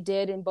work that they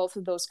did in both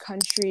of those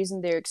countries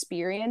and their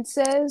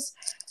experiences.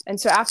 And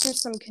so after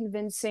some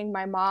convincing,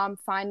 my mom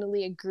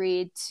finally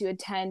agreed to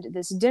attend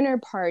this dinner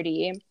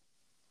party.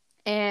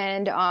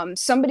 And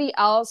somebody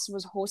else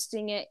was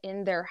hosting it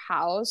in their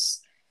house.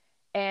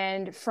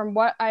 And from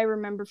what I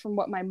remember, from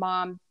what my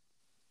mom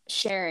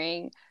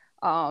sharing,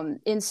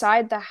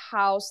 inside the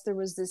house there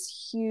was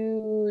this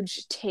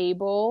huge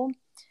table,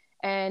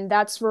 and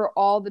that's where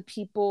all the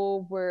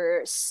people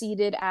were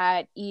seated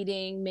at,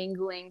 eating,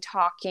 mingling,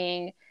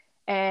 talking.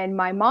 And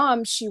my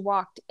mom, she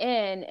walked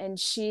in and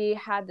she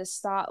had this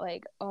thought,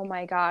 like, oh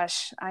my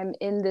gosh, I'm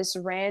in this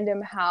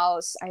random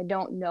house, I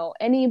don't know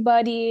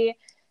anybody,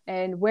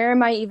 and where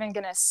am I even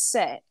gonna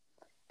sit?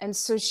 And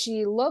so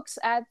she looks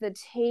at the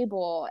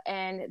table,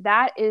 and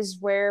that is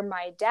where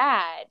my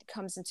dad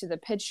comes into the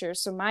picture.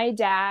 So my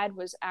dad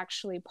was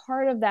actually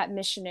part of that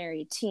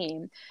missionary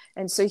team.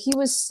 And so he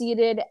was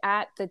seated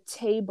at the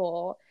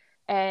table,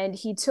 and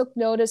he took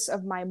notice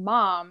of my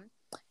mom,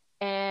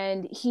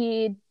 and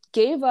he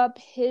gave up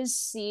his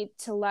seat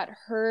to let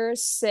her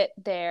sit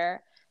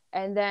there.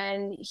 And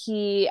then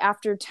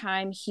after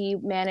time, he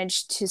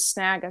managed to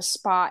snag a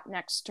spot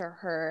next to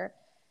her,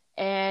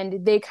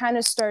 and they kind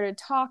of started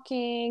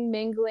talking,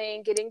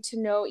 mingling, getting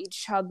to know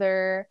each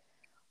other.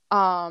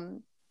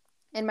 And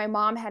my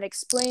mom had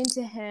explained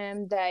to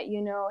him that,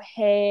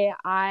 hey,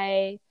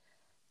 I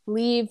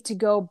leave to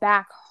go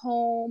back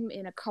home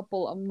in a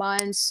couple of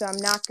months, so I'm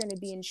not going to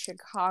be in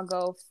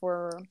Chicago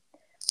for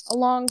a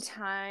long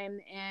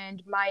time.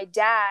 And my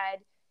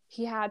dad,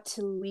 he had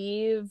to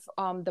leave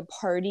the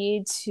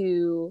party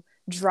to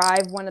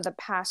drive one of the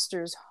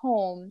pastors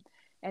home.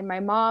 And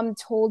my mom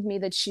told me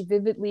that she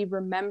vividly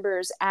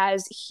remembers,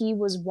 as he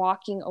was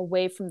walking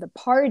away from the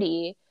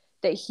party,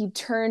 that he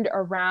turned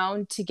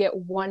around to get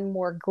one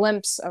more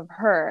glimpse of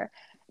her.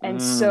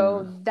 And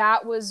so Mm.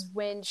 that was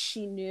when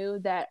she knew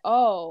that,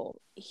 oh,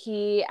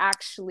 he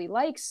actually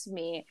likes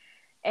me.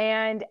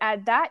 And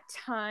at that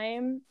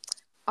time,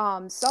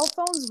 cell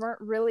phones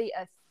weren't really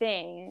a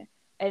thing.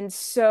 And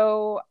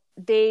so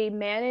they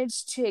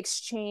managed to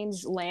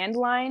exchange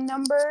landline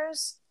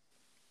numbers.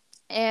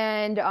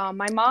 And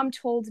my mom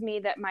told me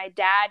that my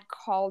dad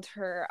called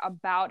her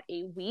about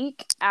a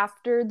week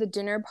after the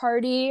dinner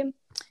party.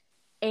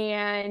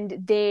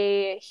 And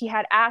he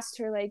had asked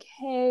her, like,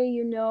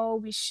 hey,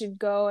 we should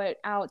go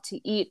out to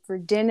eat for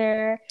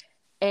dinner.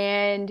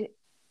 And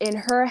in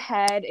her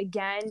head,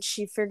 again,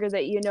 she figured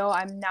that,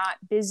 I'm not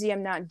busy,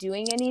 I'm not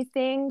doing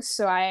anything,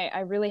 so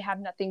I really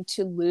have nothing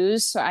to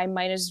lose, so I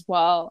might as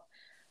well,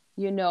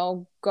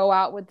 go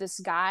out with this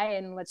guy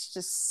and let's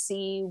just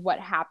see what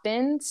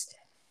happens.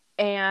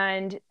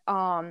 And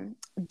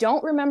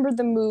don't remember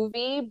the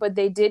movie, but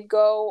they did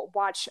go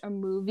watch a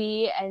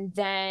movie, and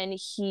then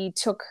he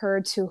took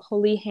her to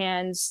Holy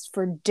Hands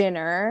for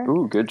dinner.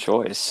 Ooh, good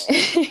choice.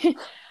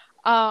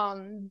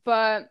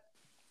 But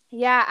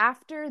yeah,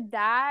 after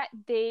that,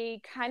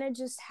 they kind of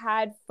just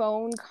had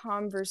phone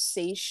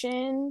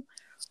conversation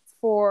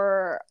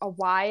for a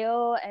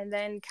while, and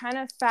then kind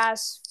of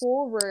fast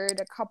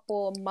forward a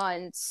couple of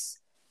months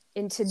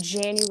into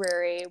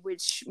January,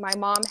 which my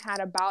mom had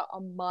about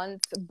a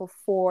month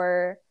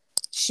before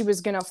she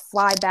was going to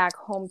fly back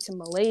home to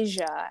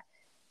Malaysia.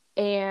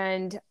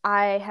 And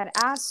I had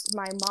asked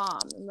my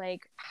mom,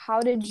 like, how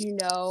did you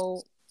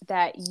know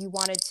that you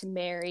wanted to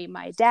marry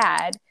my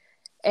dad?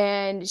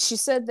 And she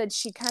said that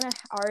she kind of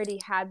already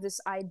had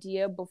this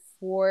idea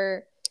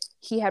before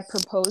he had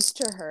proposed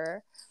to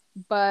her.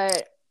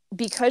 But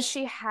because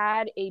she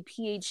had a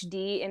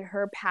PhD in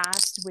her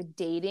past with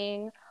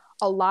dating,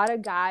 a lot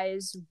of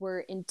guys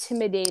were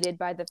intimidated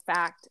by the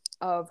fact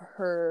of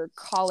her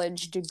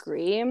college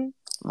degree.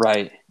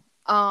 Right.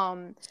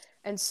 And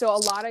so a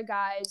lot of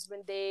guys,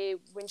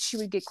 when she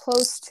would get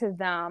close to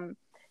them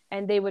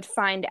and they would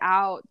find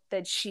out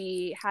that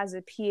she has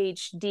a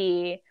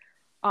PhD,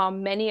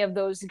 many of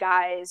those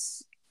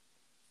guys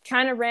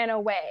kind of ran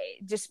away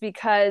just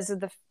because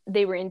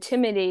they were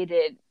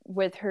intimidated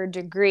with her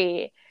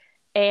degree.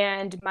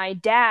 And my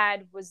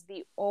dad was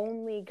the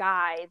only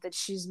guy that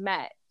she's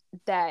met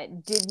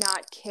that did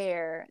not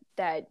care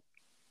that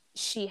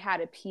she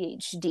had a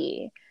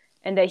PhD,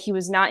 and that he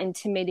was not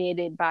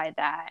intimidated by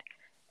that.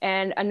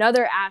 And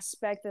another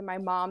aspect that my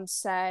mom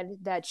said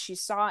that she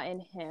saw in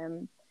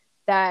him,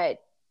 that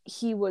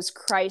he was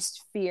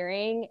Christ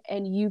fearing,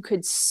 and you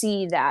could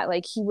see that,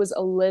 like, he was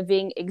a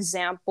living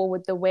example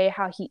with the way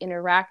how he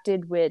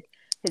interacted with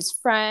his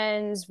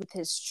friends, with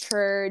his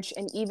church,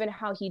 and even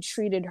how he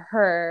treated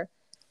her.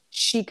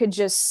 She could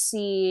just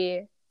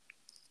see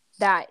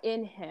that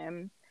in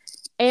him.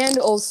 And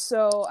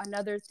also,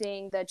 another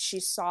thing that she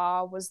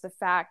saw was the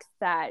fact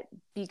that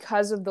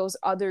because of those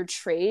other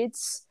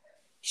traits,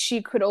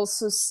 she could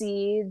also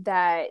see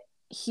that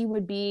he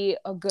would be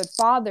a good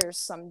father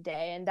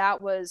someday. And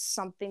that was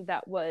something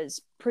that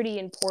was pretty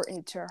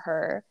important to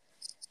her.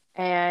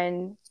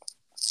 And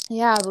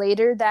yeah,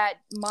 later that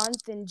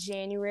month in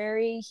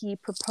January, he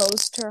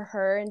proposed to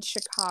her in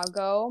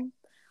Chicago.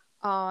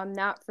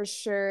 Not for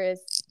sure if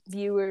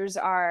viewers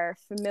are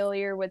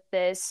familiar with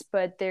this,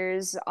 but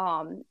there's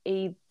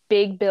a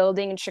big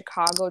building in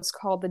Chicago. It's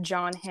called the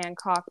John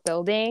Hancock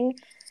Building.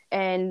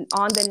 And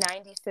on the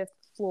 95th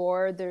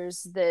floor,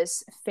 there's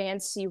this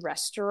fancy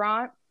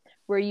restaurant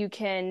where you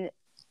can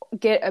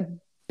get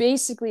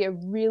basically a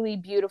really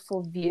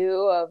beautiful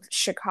view of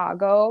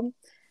Chicago.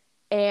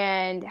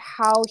 And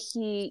how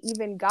he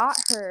even got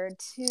her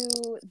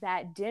to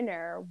that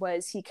dinner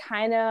was he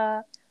kind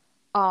of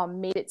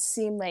made it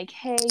seem like,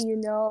 hey,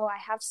 I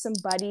have some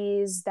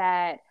buddies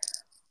that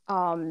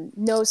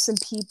know some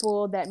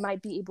people that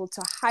might be able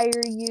to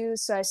hire you.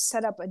 So I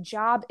set up a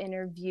job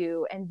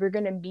interview and we're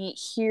going to meet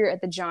here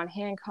at the John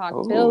Hancock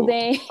Oh,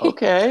 building.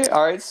 okay.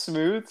 All right.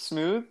 Smooth,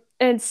 smooth.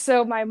 And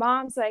so my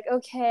mom's like,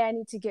 okay, I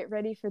need to get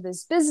ready for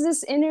this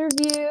business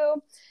interview.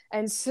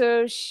 And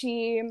so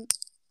she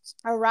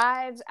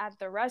arrives at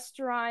the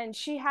restaurant.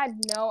 She had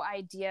no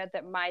idea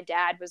that my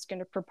dad was going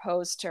to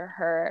propose to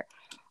her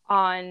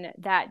on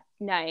that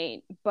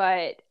night,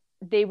 but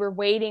they were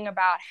waiting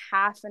about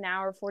half an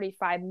hour,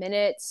 45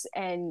 minutes,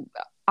 and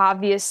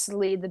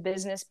obviously the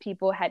business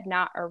people had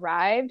not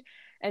arrived.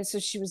 And so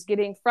she was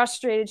getting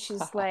frustrated.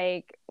 She's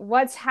like,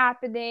 what's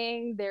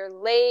happening? They're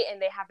late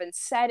and they haven't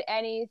said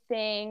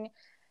anything.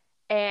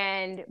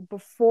 And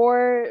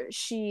before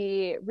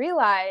she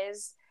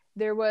realized,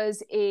 there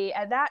was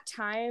at that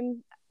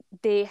time,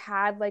 they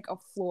had like a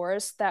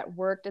florist that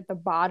worked at the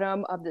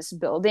bottom of this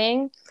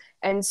building.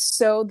 And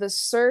so the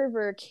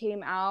server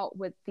came out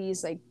with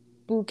these like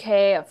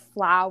bouquet of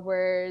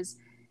flowers.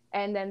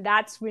 And then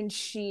that's when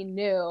she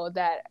knew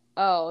that,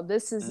 oh,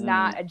 this is Mm.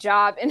 not a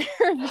job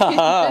interview. This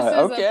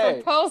Haha, is a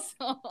okay.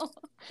 proposal.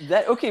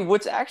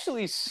 What's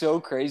actually so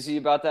crazy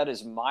about that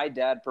is my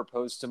dad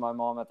proposed to my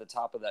mom at the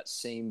top of that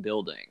same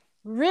building.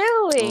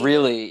 Really?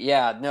 Really?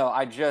 Yeah, no,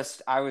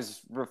 I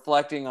was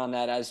reflecting on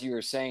that as you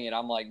were saying it.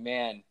 I'm like,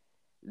 man,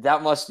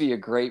 that must be a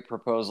great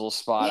proposal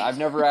spot. I've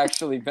never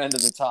actually been to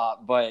the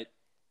top, but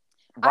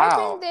I've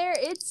been wow. there.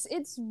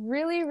 It's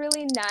really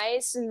really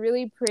nice and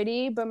really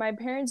pretty, but my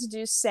parents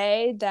do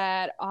say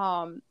that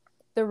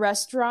the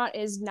restaurant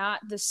is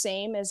not the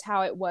same as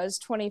how it was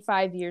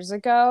 25 years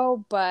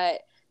ago,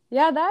 but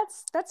yeah,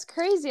 that's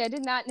crazy. I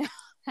did not know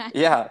that.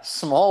 Yeah,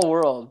 small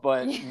world,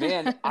 but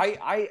man,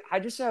 Yeah. I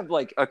just have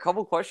like a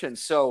couple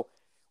questions. So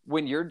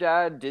when your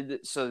dad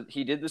so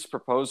he did this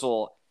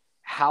proposal,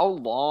 how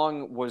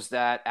long was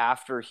that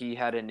after he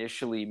had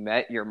initially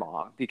met your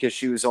mom? Because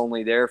she was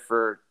only there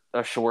for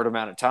a short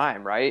amount of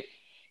time, right?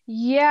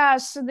 Yeah,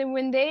 so then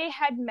when they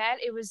had met,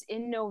 it was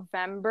in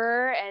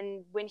November,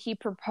 and when he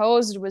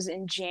proposed was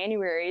in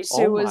January.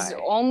 So Oh it was my.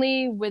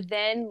 only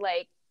within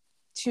like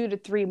 2 to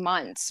 3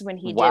 months when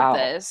he did Wow.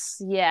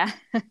 this. Yeah.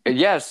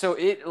 Yeah, so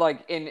it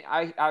like, and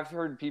I've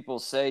heard people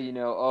say,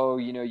 oh,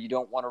 you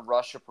don't want to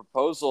rush a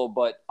proposal,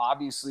 but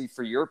obviously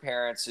for your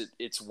parents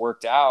it's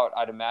worked out,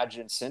 I'd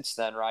imagine, since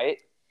then, right?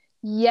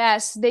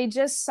 Yes, they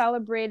just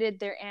celebrated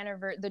the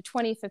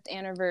 25th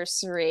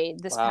anniversary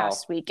this Wow.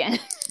 past weekend.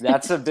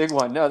 That's a big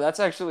one. No, that's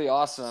actually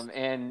awesome.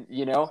 And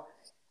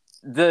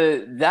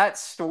that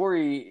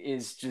story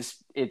is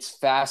just, it's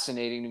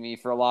fascinating to me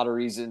for a lot of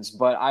reasons,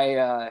 but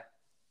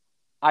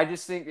I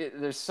just think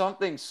there's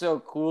something so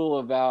cool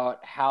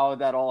about how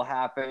that all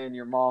happened.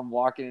 Your mom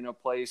walking in a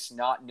place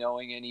not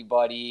knowing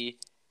anybody.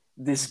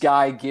 This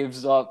guy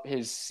gives up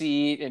his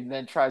seat and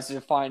then tries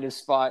to find a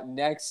spot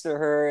next to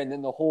her. And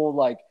then the whole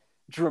like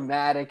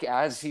dramatic,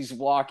 as he's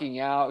walking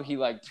out, he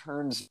like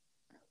turns,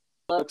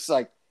 looks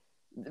like,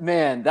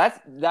 man,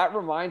 that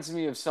reminds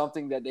me of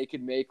something that they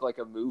could make like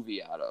a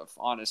movie out of,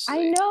 I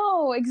honestly.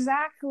 know,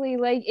 exactly.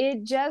 Like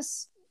it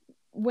just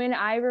when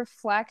I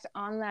reflect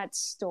on that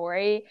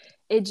story,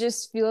 it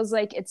just feels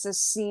like it's a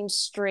scene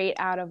straight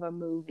out of a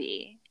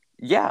movie.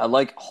 Yeah,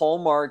 like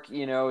Hallmark,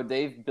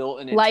 they've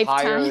built an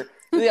Lifetime. entire,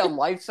 yeah,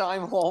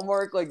 Lifetime,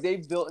 Hallmark, like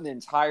they've built an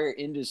entire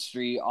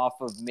industry off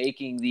of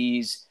making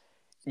these,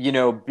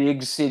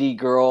 big city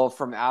girl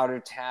from out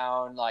of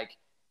town, like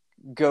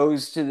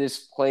goes to this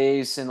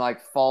place and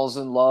like falls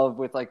in love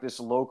with like this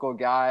local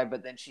guy,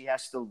 but then she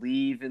has to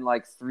leave in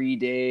like 3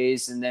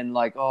 days, and then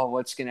like, oh,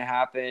 what's gonna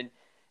happen?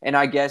 And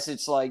I guess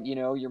it's like,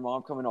 your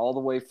mom coming all the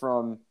way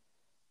from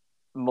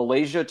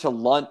Malaysia to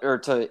London, or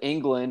to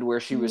England where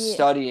she was Yeah.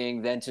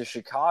 studying, then to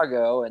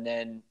Chicago, and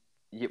then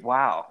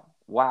wow,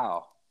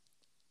 wow,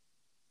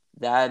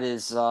 that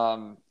is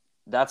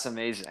that's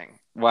amazing.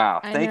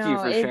 Wow. I Thank you know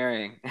for it.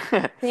 sharing.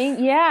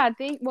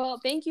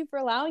 Thank you for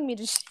allowing me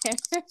to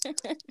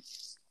share.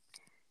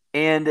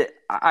 And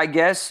I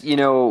guess,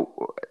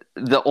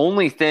 the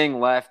only thing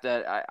left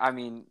that I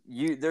mean,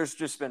 there's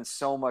just been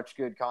so much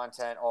good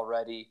content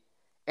already.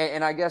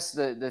 And I guess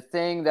the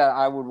thing that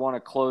I would want to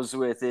close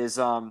with is,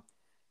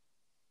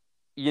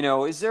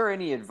 is there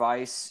any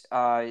advice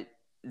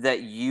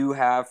that you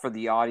have for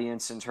the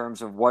audience in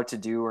terms of what to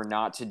do or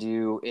not to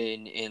do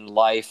in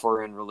life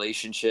or in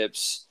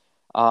relationships?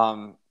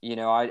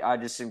 I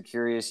just am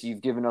curious.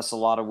 You've given us a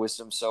lot of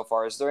wisdom so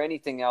far. Is there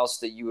anything else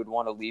that you would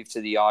want to leave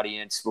to the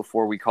audience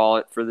before we call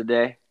it for the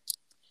day?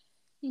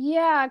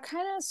 Yeah,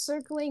 kind of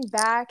circling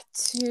back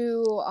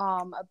to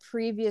a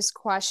previous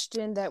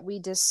question that we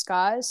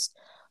discussed,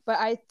 but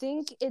I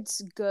think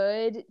it's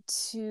good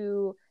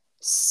to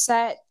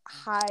set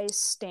high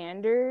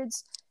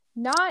standards,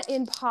 not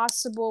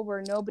impossible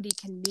where nobody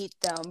can meet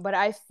them, but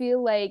I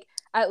feel like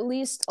at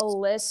least a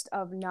list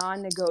of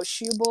non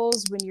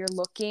negotiables when you're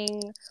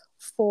looking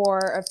for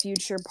a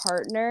future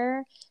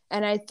partner.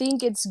 And I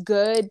think it's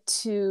good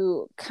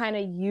to kind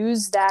of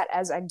use that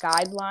as a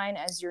guideline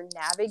as you're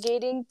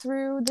navigating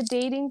through the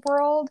dating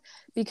world,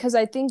 because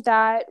I think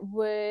that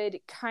would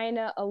kind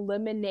of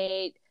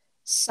eliminate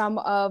some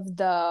of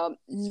the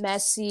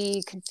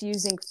messy,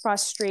 confusing,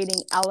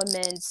 frustrating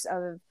elements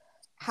of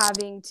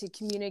having to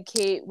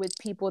communicate with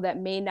people that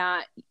may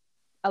not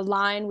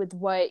align with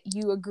what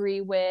you agree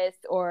with,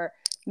 or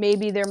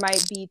maybe there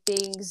might be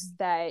things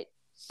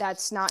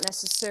that's not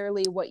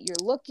necessarily what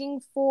you're looking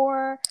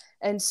for.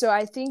 And so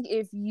I think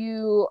if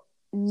you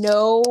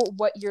know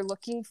what you're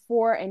looking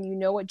for and you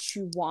know what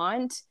you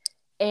want,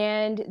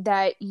 and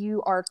that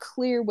you are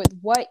clear with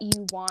what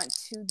you want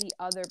to the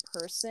other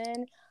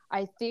person,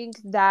 I think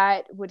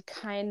that would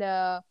kind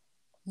of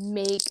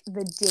make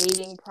the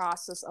dating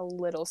process a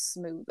little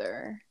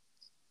smoother.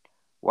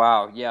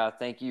 Wow, yeah,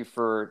 thank you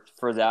for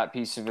that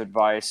piece of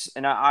advice.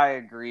 And I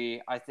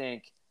agree. I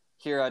think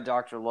here at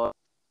Dr. Love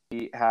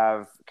we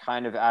have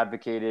kind of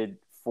advocated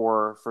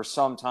for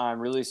some time,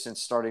 really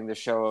since starting the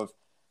show of,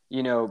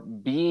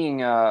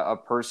 being a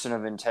person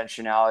of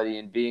intentionality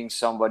and being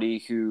somebody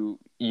who,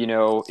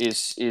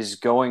 is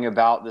going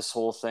about this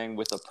whole thing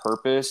with a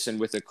purpose and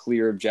with a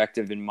clear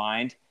objective in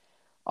mind.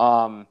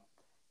 Um,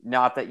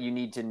 Not that you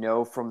need to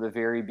know from the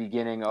very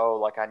beginning, oh,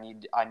 like I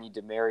need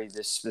to marry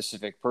this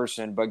specific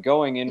person, but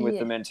going in with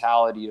the Yeah.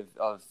 mentality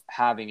of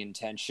having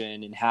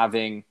intention and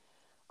having,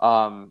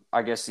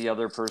 I guess, the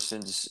other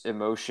person's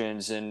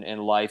emotions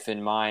and life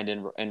in mind,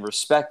 and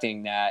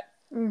respecting that.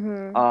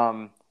 Mm-hmm.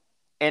 um,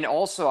 and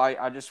also,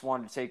 I just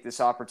wanted to take this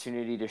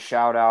opportunity to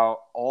shout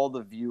out all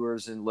the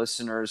viewers and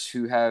listeners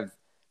who have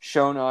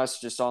shown us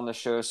just on the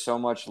show so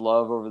much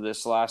love over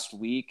this last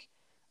week.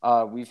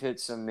 We've hit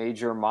some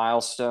major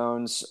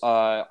milestones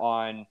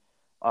on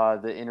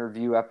the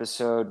interview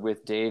episode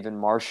with Dave and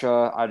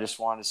Marcia. I just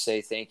want to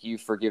say thank you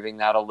for giving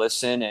that a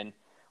listen. And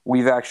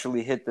we've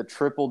actually hit the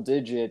triple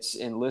digits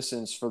in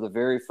listens for the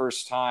very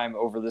first time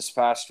over this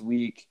past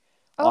week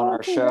on Oh,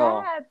 our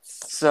show.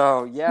 congrats.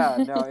 So yeah,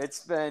 no, it's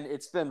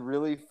been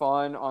really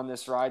fun on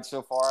this ride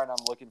so far, and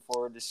I'm looking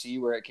forward to see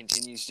where it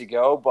continues to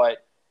go.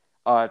 But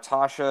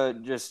Tasha,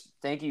 just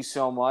thank you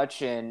so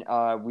much, and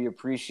we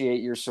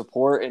appreciate your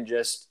support and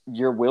just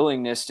your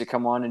willingness to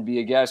come on and be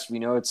a guest. We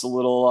know it's a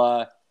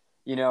little,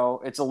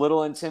 it's a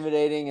little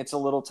intimidating, it's a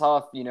little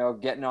tough,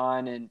 getting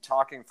on and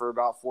talking for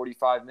about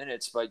 45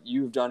 minutes. But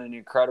you've done an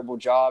incredible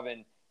job,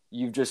 and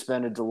you've just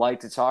been a delight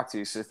to talk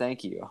to. So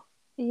thank you.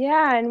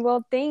 Yeah, and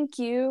well, thank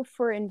you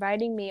for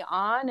inviting me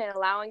on and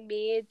allowing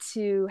me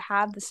to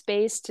have the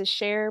space to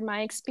share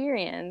my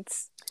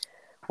experience.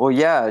 Well,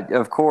 yeah,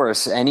 of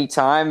course,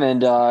 anytime,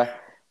 and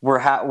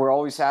we're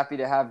always happy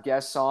to have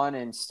guests on,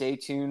 and stay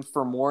tuned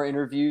for more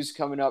interviews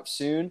coming up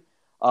soon.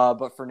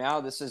 But for now,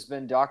 this has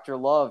been Dr.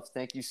 Love.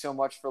 Thank you so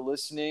much for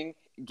listening.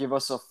 Give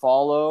us a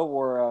follow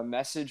or a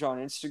message on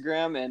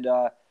Instagram, and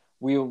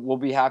we'll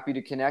be happy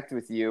to connect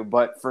with you.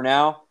 But for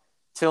now,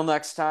 till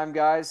next time,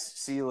 guys.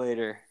 See you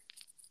later.